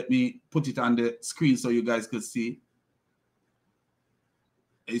 Let me put it on the screen so you guys could see.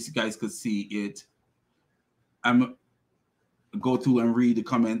 As you guys could see it. I'm go through and read the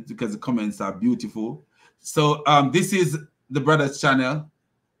comments because the comments are beautiful. So this is the brother's channel.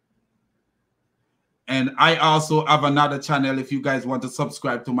 And I also have another channel. If you guys want to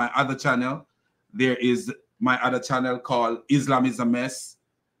subscribe to my other channel, there is my other channel called Islam is a Mess.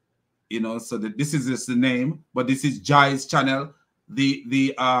 You know, so this is just the name, but this is Jai's channel. The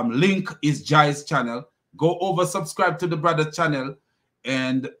link is Jai's channel. Go over, subscribe to the brother's channel,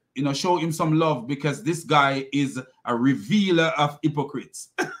 and you know, show him some love because this guy is a revealer of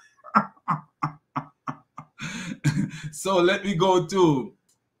hypocrites. So let me go to,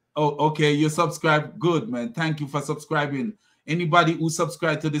 oh, okay, you subscribe. Good, man. Thank you for subscribing. Anybody who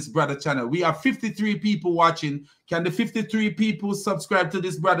subscribed to this brother channel. We have 53 people watching. Can the 53 people subscribe to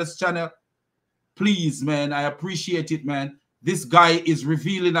this brother's channel? Please, man. I appreciate it, man. This guy is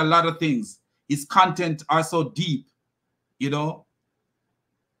revealing a lot of things. His content are so deep, you know.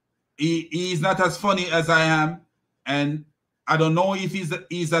 He's not as funny as I am. And I don't know if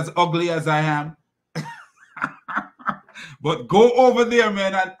he's as ugly as I am. But go over there,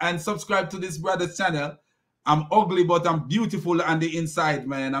 man, and subscribe to this brother's channel. I'm ugly, but I'm beautiful on the inside,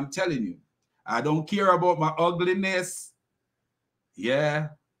 man. I'm telling you. I don't care about my ugliness. Yeah.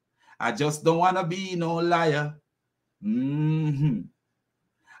 I just don't want to be no liar. I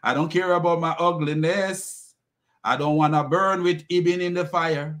don't care about my ugliness. I don't want to burn with Ibn in the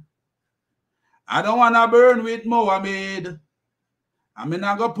fire. I don't want to burn with Mohammed. I'm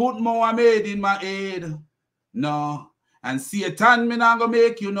not going to put Mohammed in my head. No. And Satan, me not going to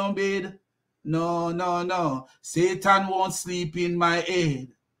make you no bed. No, no, no. Satan won't sleep in my head.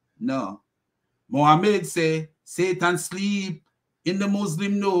 No. Mohammed say, Satan sleep in the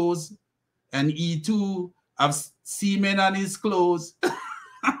Muslim nose, and he too have semen on his clothes.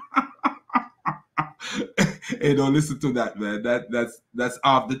 Hey, don't listen to that, man. That's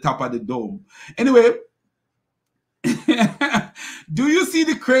off the top of the dome. Anyway, do you see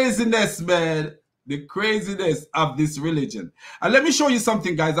the craziness, man? The craziness of this religion. And let me show you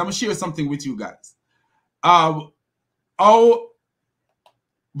something, guys. I'm going to share something with you guys. We all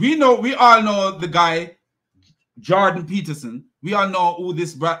know the guy, Jordan Peterson. We all know who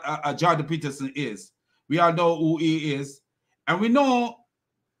this Jordan Peterson is. We all know who he is. And we know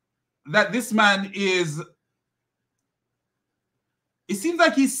that this man is, it seems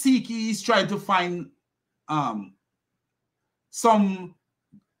like he's seeking, he's trying to find some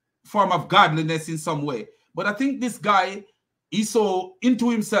form of godliness in some way. But I think this guy is so into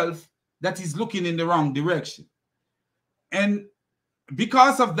himself that he's looking in the wrong direction. And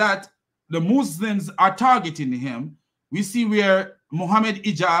because of that, the Muslims are targeting him. We see where Muhammad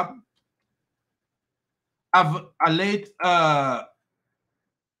Hijab have a late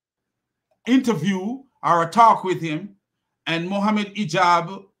interview or a talk with him, and Muhammad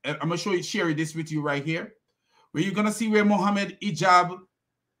Hijab, I'm gonna share this with you right here, where you're gonna see where Muhammad Hijab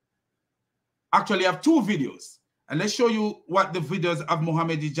actually have two videos, and let's show you what the videos of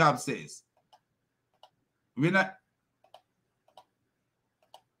Muhammad Hijab says. We're not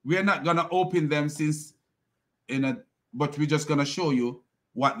gonna open them since but we're just gonna show you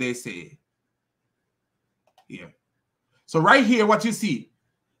what they say here. So right here, what you see,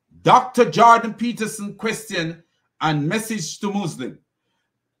 Dr. Jordan Peterson question and message to Muslim.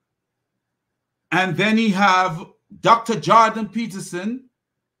 And then he have Dr. Jordan Peterson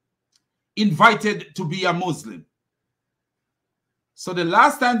invited to be a Muslim. So the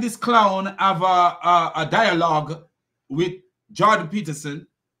last time this clown have a dialogue with Jordan Peterson,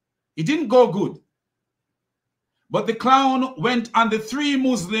 it didn't go good. But the clown went on the three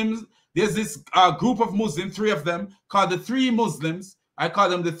Muslims. There's this group of Muslims, three of them, called the Three Muslims. I call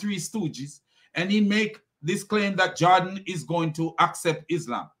them the Three Stooges. And he make this claim that Jordan is going to accept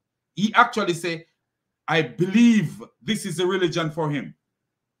Islam. He actually say, I believe this is a religion for him.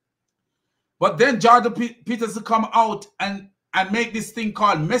 But then Jordan Peterson come out and make this thing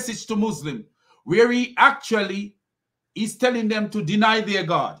called Message to Muslim, where he actually is telling them to deny their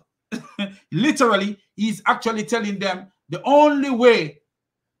God. Literally, he's actually telling them the only way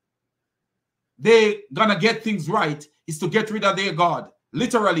they're gonna get things right is to get rid of their God.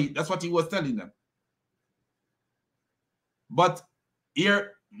 Literally, that's what he was telling them. But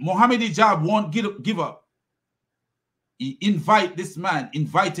here, Muhammad Hijab won't give up. He invited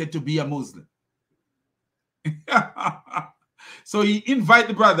to be a Muslim. So he invite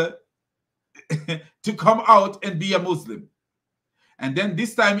the brother to come out and be a Muslim. And then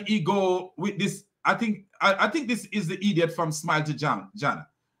this time he go with this. I think this is the idiot from Smile to Jana.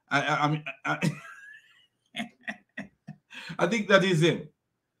 I think that is him.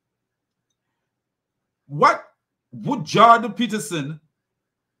 What would Jordan Peterson,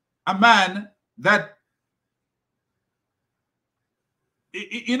 a man that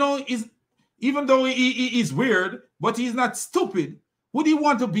is, even though he is weird, but he's not stupid, would he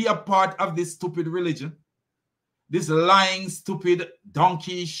want to be a part of this stupid religion? This lying, stupid,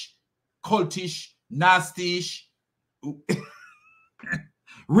 donkeyish, cultish, nasty-ish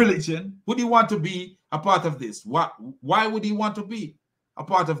religion? Would he want to be a part of this? Why would he want to be a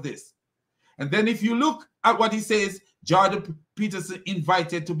part of this? And then if you look at what he says, Jordan Peterson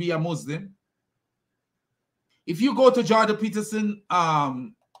invited to be a Muslim. If you go to Jordan Peterson,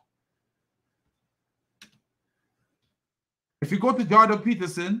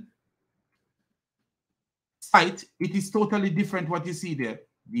 site, it is totally different what you see there,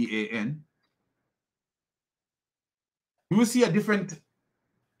 BAN. You will see a different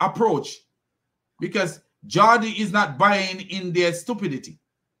approach because Jordan is not buying in their stupidity.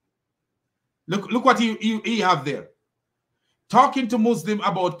 Look what he have there. Talking to Muslim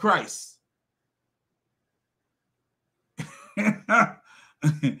about Christ.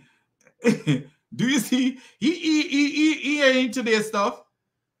 Do you see? He ain't into their stuff.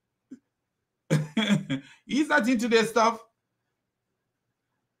 He's not into their stuff.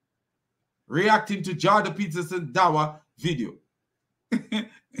 Reacting to Jordan Peterson Dawa video.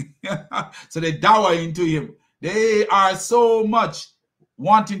 So they Dawa into him. They are so much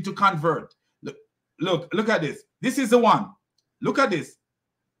wanting to convert. Look at this. This is the one. Look at this.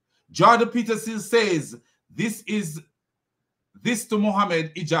 Jordan Peterson says this to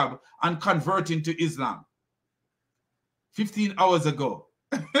Muhammad Hijab and converting to Islam 15 hours ago.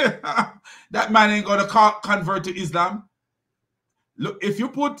 That man ain't gonna convert to Islam. Look, if you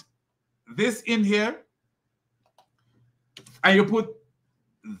put this in here and you put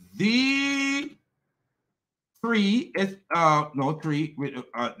the three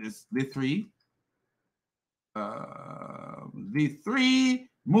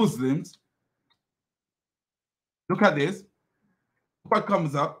Muslims, look at this. Look what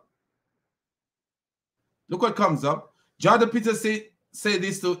comes up. Look what comes up. Jordan Peterson say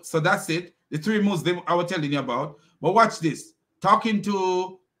this to, so that's it. The three Muslims I was telling you about. But watch this. Talking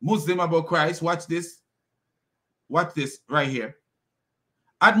to Muslim about Christ. Watch this. Watch this right here.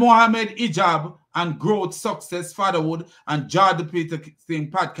 At Muhammad Hijab and Growth, Success, Fatherhood, and Jordan Peterson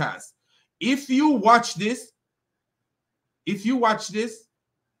podcast. If you watch this,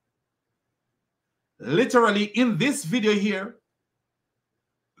 literally in this video here,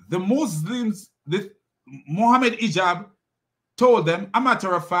 the Muslims, the Muhammad Hijab told them, a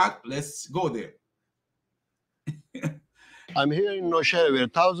matter of fact, let's go there. I'm here in Nowshera, where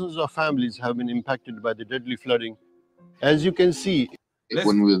thousands of families have been impacted by the deadly flooding As you can see,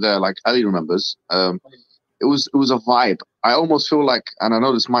 when we were there, like Ali remembers, it was a vibe. I almost feel like, and I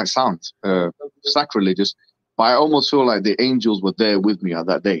know this might sound sacrilegious, but I almost feel like the angels were there with me on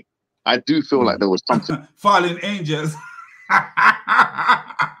that day. I do feel like there was something. Fallen angels.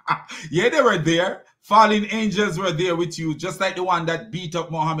 Yeah, they were there. Fallen angels were there with you, just like the one that beat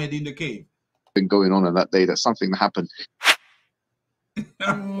up Muhammad in the cave. Been going on that day. That's something that happened.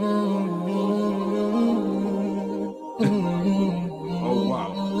 Oh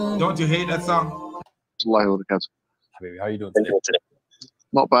wow! Don't you hate that song? Habibi, how are you doing today?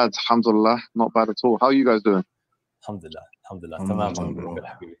 Not bad, alhamdulillah. Not bad at all. How are you guys doing? Alhamdulillah, alhamdulillah. Tamam,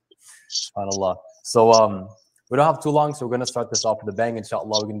 Habibi. SubhanAllah. So we don't have too long, so we're gonna start this off with a bang.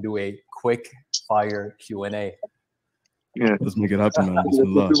 Inshallah, we're gonna do a quick fire Q&A. Yeah, let's make it happen, man.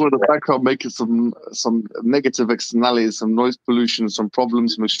 Bismillah. People in the background making some negative externalities, some noise pollution, some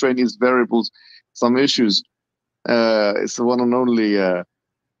problems, some extraneous variables, some issues. It's the one and only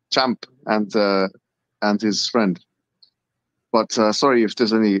Champ and his friend. But sorry if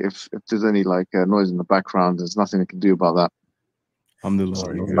there's any like noise in the background. There's nothing I can do about that.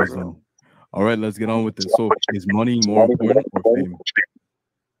 Alhamdulillah. All right, let's get on with this. So, is money more important or fame?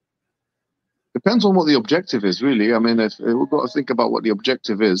 Depends on what the objective is, really. I mean, we've got to think about what the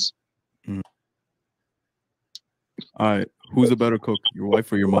objective is. All right, who's a better cook, your wife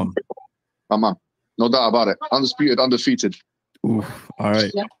or your mom? My mom, no doubt about it. Undisputed, undefeated. Oof. All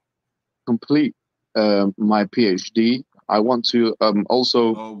right. Complete my PhD. I want to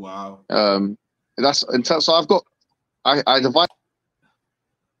also. Oh wow. That's so I've got. I divide.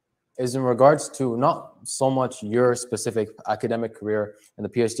 Is in regards to not so much your specific academic career and the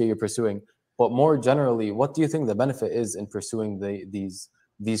PhD you're pursuing, but more generally, what do you think the benefit is in pursuing these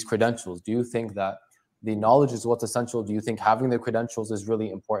credentials? Do you think that the knowledge is what's essential? Do you think having the credentials is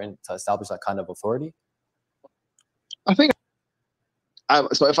really important to establish that kind of authority? I think.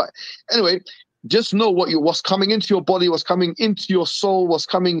 Anyway, just know what's coming into your body, what's coming into your soul, what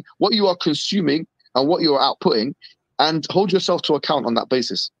you are consuming, and what you are outputting, and hold yourself to account on that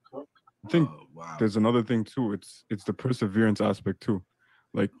basis. I think there's another thing too. It's the perseverance aspect too.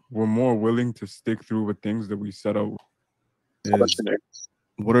 Like, we're more willing to stick through with things that we set out.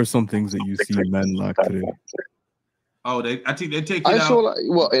 What are some things that you see men lack today? Oh, I think they take it out. I feel like,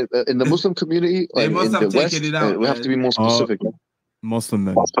 well, in the Muslim community, they must have taken West, it out. We have to be more specific. Muslim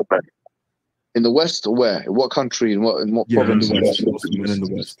men. In the West, where? In what country? In what province? In the West. Muslim men in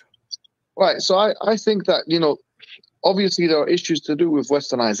the West. Right. So I think that, obviously there are issues to do with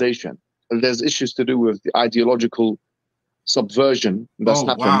Westernization. There's issues to do with the ideological subversion that's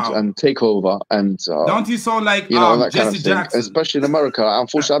happened and takeover and don't you sound like that Jesse kind of Jackson, especially in America?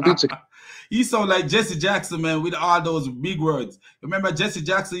 Unfortunately, I've been to. You sound like Jesse Jackson, man, with all those big words. Remember, Jesse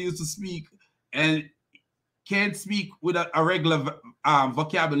Jackson used to speak and can't speak with a regular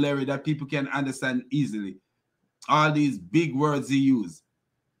vocabulary that people can understand easily. All these big words he used.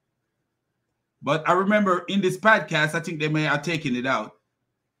 But I remember in this podcast, I think they may have taken it out.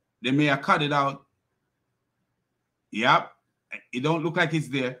 They may have cut it out. Yep. It don't look like it's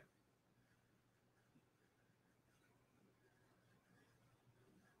there.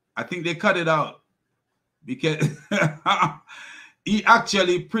 I think they cut it out because he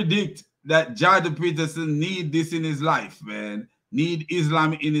actually predict that Jordan Peterson need this in his life, man. Need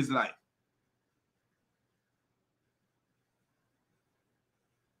Islam in his life.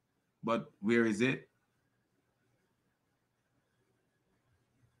 But where is it?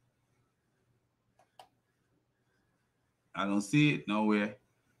 I don't see it nowhere.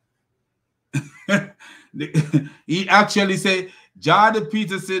 He actually said, Jordan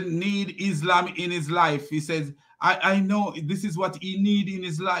Peterson need Islam in his life. He says, I know this is what he need in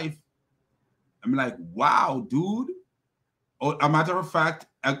his life. I'm like, wow, dude. Oh, a matter of fact,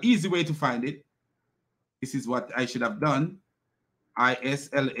 an easy way to find it. This is what I should have done.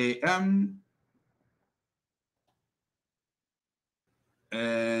 ISLAM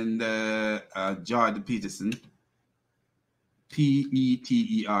and Jordan Peterson.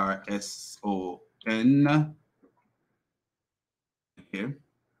 PETERSON. Okay.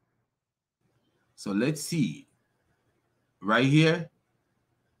 So let's see. Right here.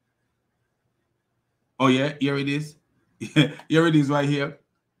 Oh yeah, here it is. Here it is right here.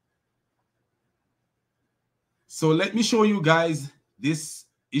 So let me show you guys this.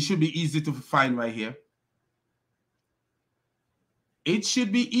 It should be easy to find right here. It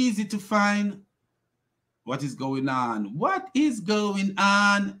should be easy to find. What is going on? What is going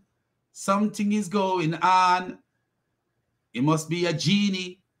on? Something is going on. It must be a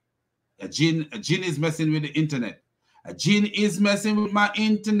genie. A jinn is messing with the internet. A jinn is messing with my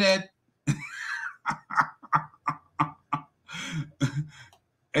internet.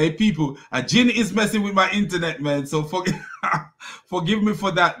 Hey, people, a jinn is messing with my internet, man. So forgive me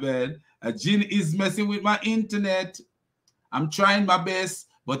for that, man. A jinn is messing with my internet. I'm trying my best,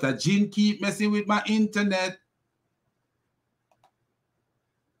 but a jinn keep messing with my internet.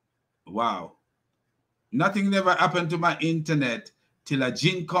 Wow. Nothing never happened to my internet till a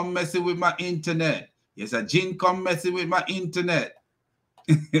jinn come messing with my internet. Yes, a jinn come messing with my internet.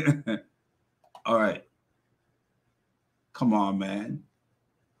 All right. Come on, man.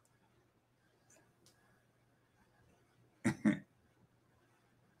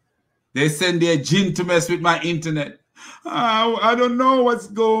 They send their jinn to mess with my internet. I don't know what's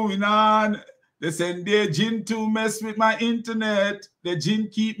going on. They send their jinn to mess with my internet. The jinn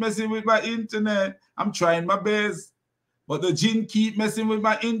keep messing with my internet. I'm trying my best, but the jinn keep messing with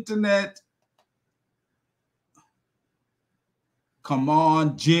my internet. Come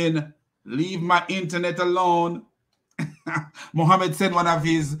on, jinn, leave my internet alone. Muhammad sent one of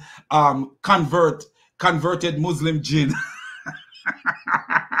his converted Muslim jinn.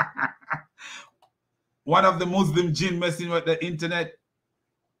 One of the Muslim jinn messing with the internet.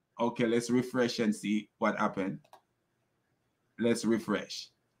 Okay, let's refresh and see what happened. Let's refresh.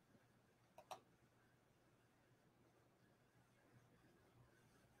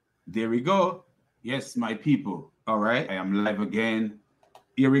 There we go. Yes, my people. All right, I am live again.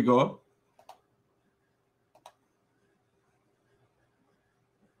 Here we go.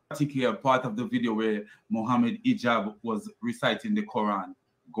 Particular part of the video where Muhammad Hijab was reciting the Quran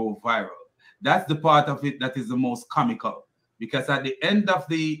go viral. That's the part of it that is the most comical, because at the end of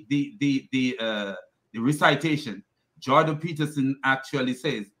the recitation, Jordan Peterson actually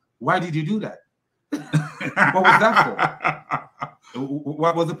says, "Why did you do that? What was that for?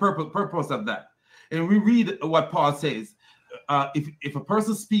 What was the purpose of that?" And we read what Paul says. If a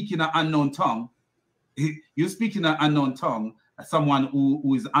person speaks in an unknown tongue, you speak in an unknown tongue, someone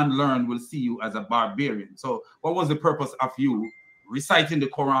who is unlearned will see you as a barbarian. So what was the purpose of you reciting the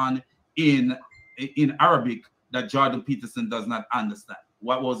Quran in Arabic that Jordan Peterson does not understand?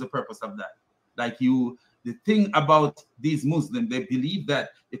 What was the purpose of that? Like the thing about these Muslims, they believe that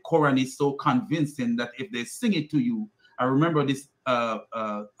the Quran is so convincing that if they sing it to you, I remember this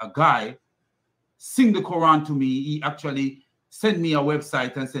a guy sing the Quran to me. He actually sent me a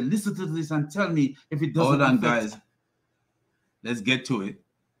website and said, listen to this and tell me if it doesn't. Hold on, guys. Let's get to it.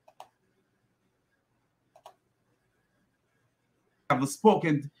 I haven't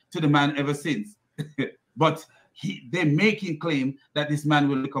spoken to the man ever since. But they're making claim that this man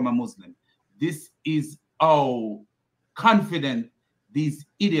will become a Muslim. This is how confident these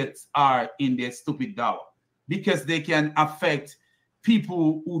idiots are in their stupid dawah, because they can affect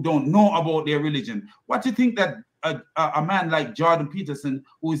people who don't know about their religion. What do you think that a man like Jordan Peterson,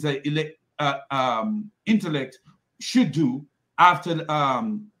 who is an intellect, should do after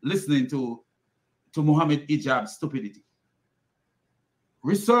listening to Muhammad Hijab's stupidity?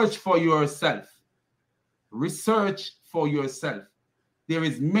 Research for yourself. Research for yourself. There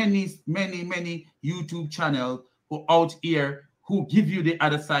is many YouTube channels who out here who give you the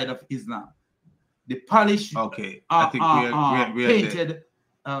other side of Islam. The polished, okay, I think we're painted,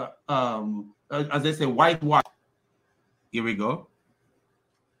 as they say, whitewash. Here we go.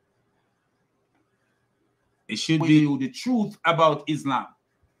 It should be the truth about Islam.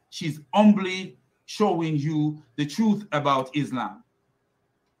 She's humbly showing you the truth about Islam.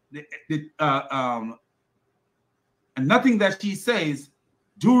 And nothing that she says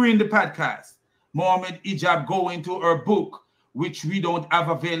during the podcast, Muhammad Hijab go into her book, which we don't have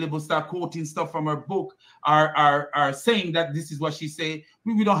available, start quoting stuff from her book, are saying that this is what she say.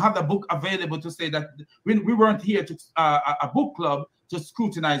 We don't have the book available to say that. We weren't here to a book club to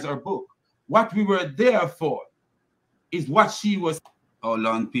scrutinize her book. What we were there for is what she was. Hold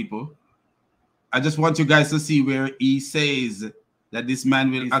on, people. I just want you guys to see where he says that this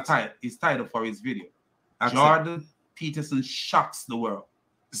man will attire his title for his video. Jordan Peterson shocks the world.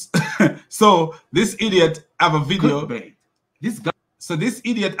 So this idiot have a video. This guy. So this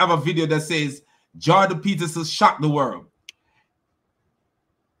idiot have a video that says Jordan Peterson shocked the world.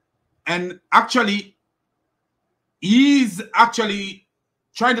 And actually, he's actually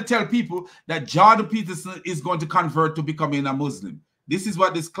trying to tell people that Jordan Peterson is going to convert to becoming a Muslim. This is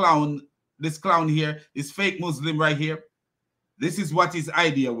what this clown here, this fake Muslim right here, this is what his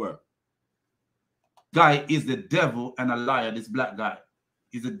idea were. Guy is the devil and a liar. This black guy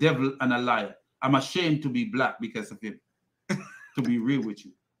is the devil and a liar. I'm ashamed to be black because of him. To be real with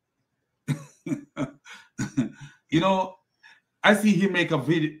you. You know, I see him make a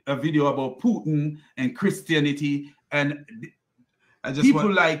video about Putin and Christianity, and I just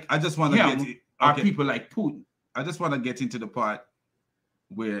want to get it. Are people like Putin? I just want to get into the part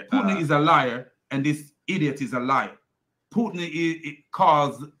where Putin is a liar and this idiot is a liar. Putin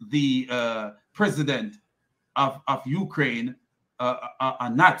calls the president of Ukraine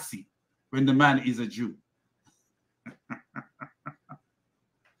a Nazi when the man is a Jew.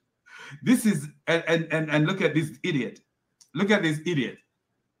 This is and look at this idiot. Look at this idiot.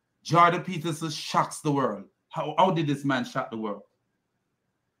 Jordan Peterson shocks the world. How did this man shock the world?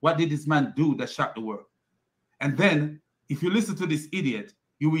 What did this man do that shocked the world? And then if you listen to this idiot,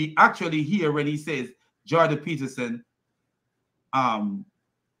 you will actually hear when he says Jordan Peterson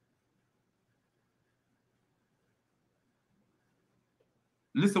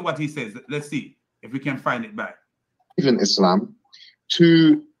listen what he says. Let's see if we can find it back. Even Islam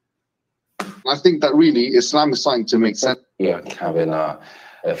I think that really Islam is starting to make sense. Yeah, having a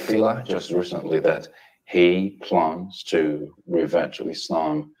filler just recently that he plans to revert to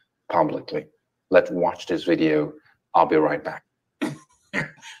Islam publicly. Let's watch this video. I'll be right back.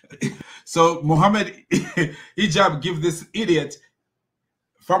 So Muhammad Hijab give this idiot,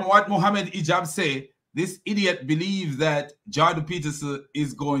 from what Muhammad Hijab say, this idiot believes that Jordan Peterson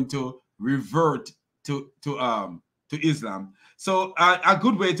is going to revert to Islam. So a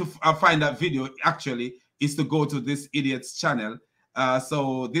good way to find that video actually is to go to this idiot's channel.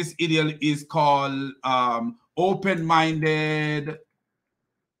 So this idiot is called Open-Minded,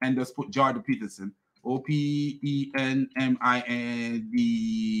 and just put Jordan Peterson,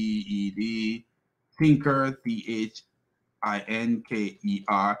 OPENMINDED, Thinker,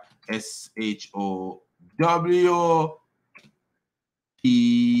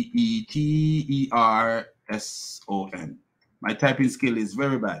 My typing skill is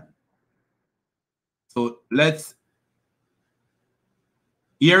very bad. So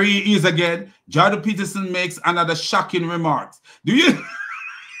here he is again. Jordan Peterson makes another shocking remark. Do you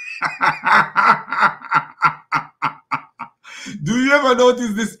do you ever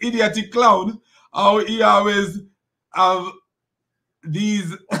notice this idiotic clown? How he always have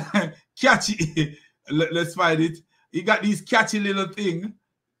these catchy, let's find it. He got these catchy little thing.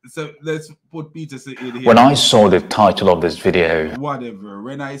 So let's put Peterson in here. When I saw the title of this video, whatever.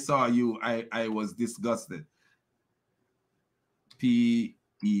 When I saw you, I was disgusted. PETERSON.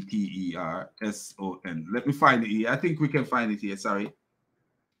 Let me find it here. I think we can find it here. Sorry.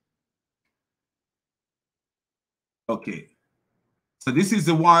 Okay. So this is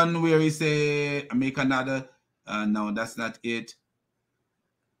the one where he say make another. No, that's not it.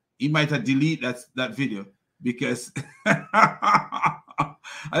 He might have deleted that video because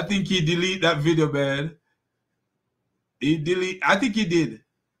I think he deleted that video, man. I think he did.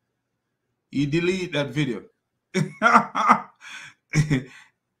 He deleted that video.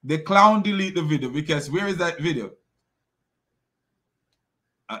 The clown deleted the video because where is that video?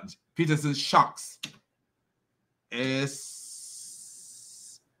 Peterson shocks. SHOCK.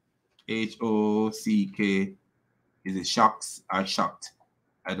 Is it shocks or shocked?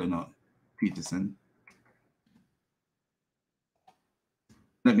 I don't know. Peterson.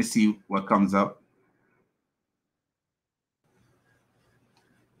 Let me see what comes up.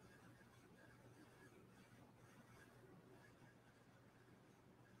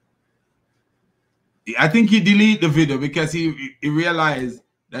 I think he deleted the video because he realized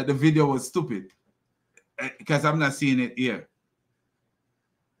that the video was stupid. Because I'm not seeing it here.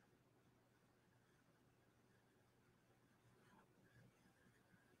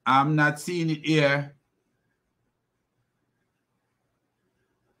 I'm not seeing it here.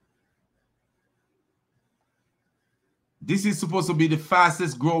 This is supposed to be the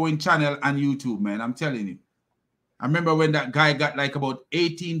fastest growing channel on YouTube, man. I'm telling you. I remember when that guy got like about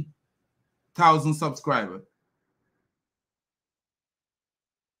 18,000 subscribers.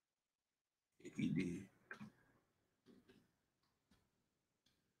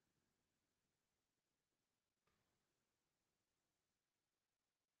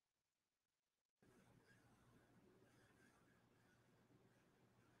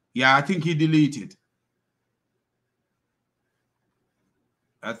 Yeah, I think he deleted.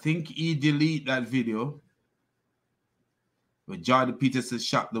 I think he deleted that video where Jordan Peterson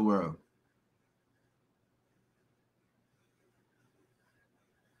shocked the world.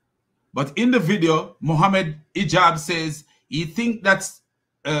 But in the video, Muhammad Hijab says he thinks that's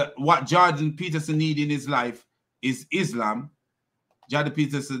what Jordan Peterson needs in his life is Islam. Jordan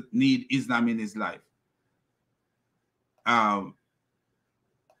Peterson needs Islam in his life.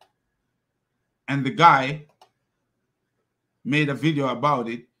 And the guy made a video about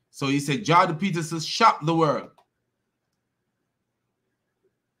it. So he said, Jordan Peterson shocked the world.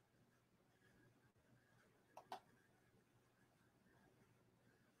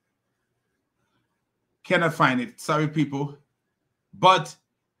 Cannot find it. Sorry, people. But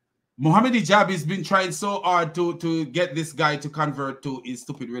Muhammad Hijab has been trying so hard to get this guy to convert to his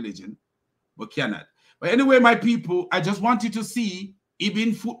stupid religion, but cannot. But anyway, my people, I just want you to see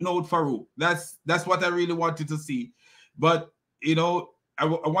Ibn footnote FAROOQ. That's what I really wanted to see. But you know, I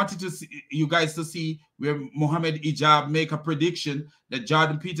wanted to see you guys to see where Muhammad Hijab make a prediction that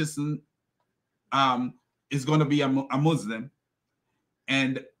Jordan Peterson is going to be a Muslim,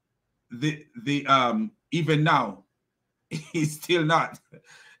 and even now he's still not.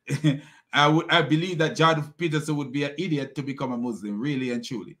 I believe that Jordan Peterson would be an idiot to become a Muslim, really and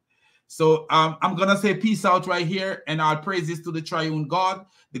truly. So I'm gonna say peace out right here, and all praises to the triune God,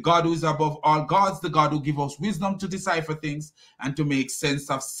 the God who is above all gods, the God who gives us wisdom to decipher things and to make sense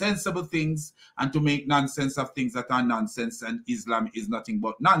of sensible things and to make nonsense of things that are nonsense, and Islam is nothing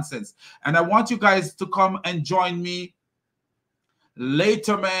but nonsense. And I want you guys to come and join me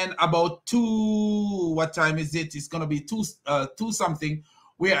later, man, about 2, what time is it? It's gonna be 2 something,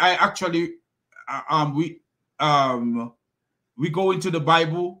 where I actually we go into the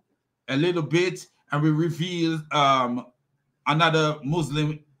Bible a little bit and we reveal another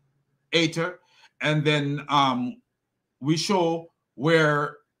Muslim hater, and then we show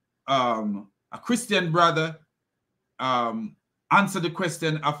where a Christian brother answered the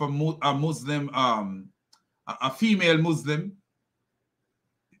question of a Muslim, a female Muslim.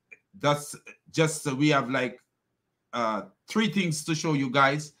 That's just we have like 3 things to show you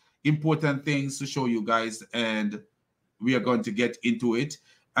guys, important things to show you guys, and we are going to get into it.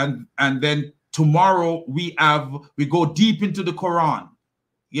 And then tomorrow we go deep into the Quran.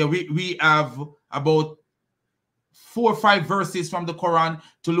 Yeah, we have about 4 or 5 verses from the Quran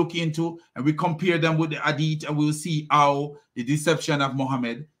to look into, and we compare them with the Hadith, and we'll see how the deception of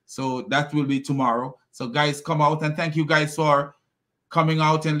Muhammad. So that will be tomorrow. So guys, come out, and thank you guys for coming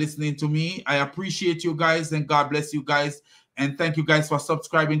out and listening to me. I appreciate you guys, and God bless you guys. And thank you guys for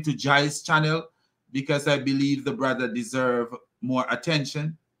subscribing to Jai's channel, because I believe the brother deserves more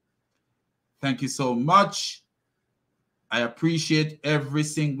attention. Thank you so much. I appreciate every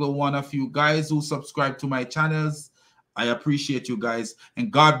single one of you guys who subscribe to my channels. I appreciate you guys,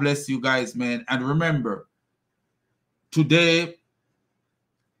 and God bless you guys, man. And remember, today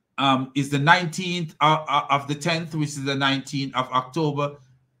is the 19th of the 10th, which is the 19th of October.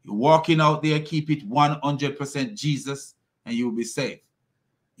 You're walking out there, keep it 100% Jesus, and you'll be safe.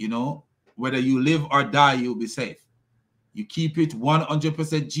 You know, whether you live or die, you'll be safe. You keep it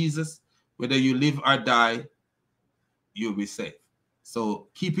 100% Jesus, whether you live or die, you'll be safe. So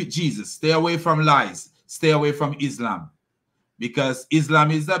keep it Jesus. Stay away from lies. Stay away from Islam, because Islam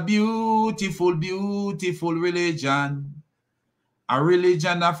is a beautiful, beautiful religion. A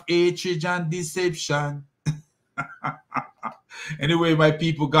religion of hatred and deception. Anyway, my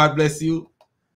people, God bless you.